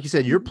 And like you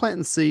said, you're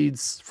planting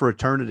seeds for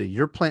eternity.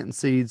 You're planting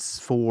seeds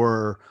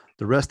for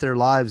the rest of their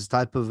lives,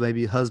 type of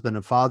maybe husband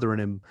and father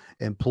and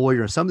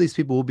employer. Some of these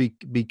people will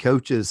be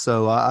coaches.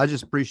 So I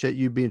just appreciate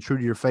you being true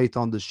to your faith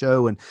on the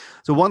show. And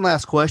so one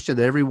last question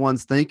that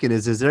everyone's thinking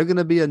is there going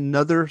to be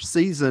another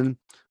season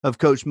of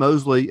Coach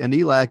Mosley and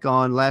ELAC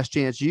on Last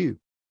Chance U?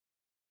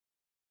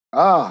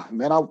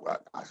 Man, I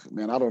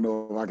don't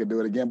know if I could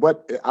do it again,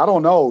 but I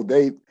don't know.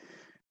 They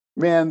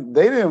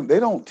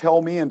don't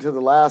tell me until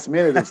the last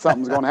minute if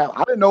something's going to happen.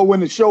 I didn't know when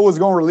the show was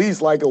going to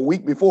release, like a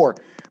week before.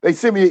 They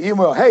sent me an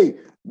email, hey,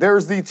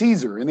 there's the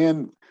teaser. And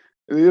then,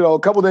 a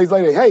couple of days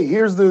later, hey,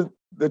 here's the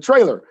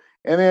trailer.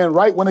 And then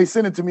right when they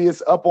send it to me,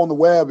 it's up on the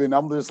web. And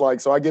I'm just like,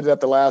 so I get it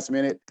at the last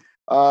minute.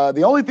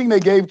 The only thing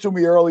they gave to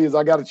me early is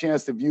I got a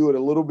chance to view it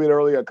a little bit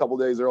earlier, a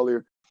couple of days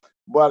earlier.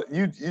 But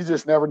you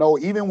just never know.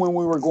 Even when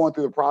we were going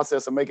through the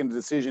process of making the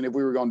decision if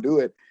we were going to do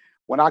it,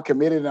 when I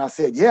committed and I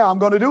said, yeah, I'm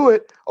going to do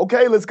it.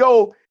 Okay, let's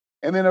go.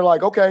 And then they're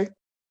like, okay.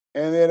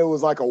 And then it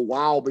was like a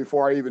while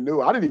before I even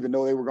knew. I didn't even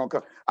know they were going to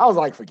come. I was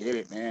like, forget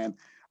it, man.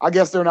 I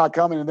guess they're not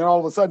coming. And then all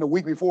of a sudden, a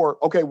week before,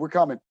 okay, we're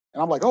coming.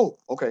 And I'm like, oh,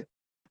 okay.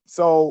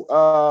 So,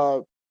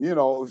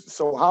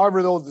 so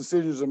however those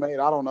decisions are made,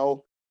 I don't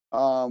know.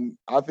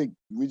 I think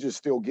we just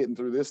still getting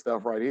through this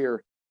stuff right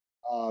here.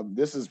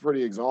 This is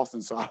pretty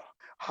exhausting. So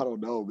I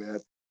don't know, man,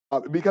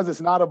 because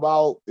it's not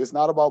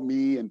about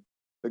me, and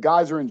the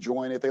guys are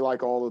enjoying it. They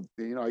like all of,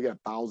 I got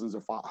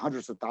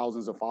hundreds of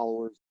thousands of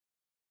followers,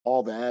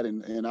 all that.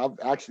 And I've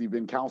actually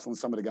been counseling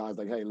some of the guys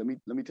like, hey, let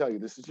me tell you,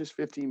 this is just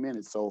 15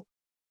 minutes. So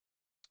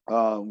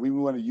we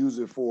want to use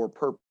it for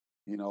purpose,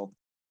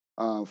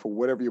 for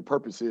whatever your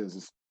purpose is.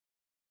 It's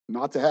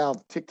not to have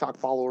TikTok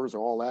followers or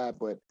all that,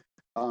 but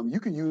you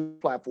can use the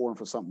platform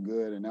for something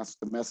good. And that's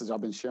the message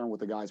I've been sharing with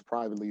the guys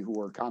privately who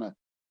are kind of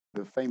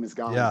the famous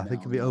guys. Yeah,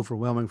 it can be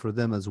overwhelming for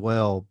them as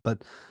well.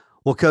 But,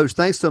 well, Coach,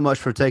 thanks so much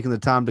for taking the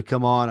time to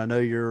come on. I know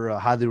you're a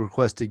highly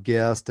requested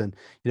guest, and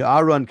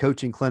I run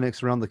coaching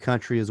clinics around the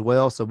country as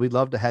well. So we'd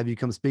love to have you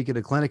come speak at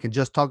a clinic and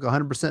just talk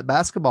 100%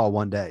 basketball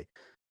one day,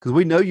 because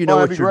we know you know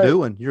what you're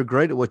doing. You're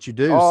great at what you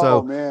do.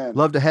 So man,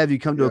 love to have you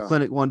come to a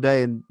clinic one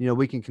day, and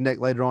we can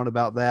connect later on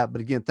about that.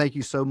 But again, thank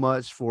you so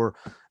much for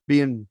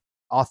being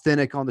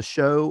authentic on the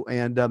show.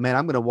 And man,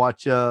 I'm going to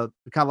watch kind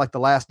of like The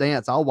Last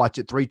Dance. I'll watch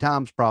it 3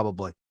 times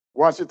probably.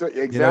 Watch it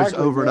exactly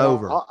over and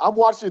over. I've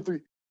watched it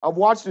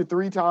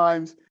 3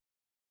 times.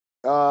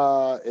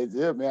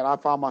 Man, I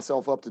found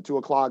myself up to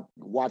 2:00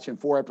 watching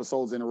 4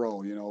 episodes in a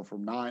row.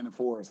 From 9 to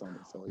 4 or something.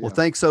 So well,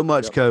 thanks so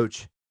much,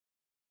 Coach.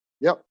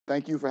 Yep,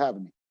 thank you for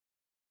having me.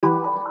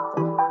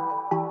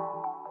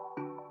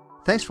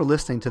 Thanks for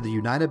listening to the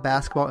United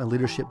Basketball and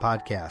Leadership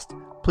Podcast.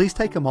 Please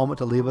take a moment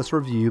to leave us a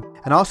review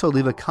and also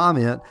leave a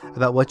comment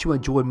about what you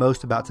enjoyed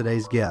most about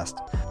today's guest.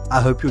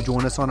 I hope you'll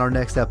join us on our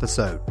next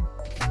episode.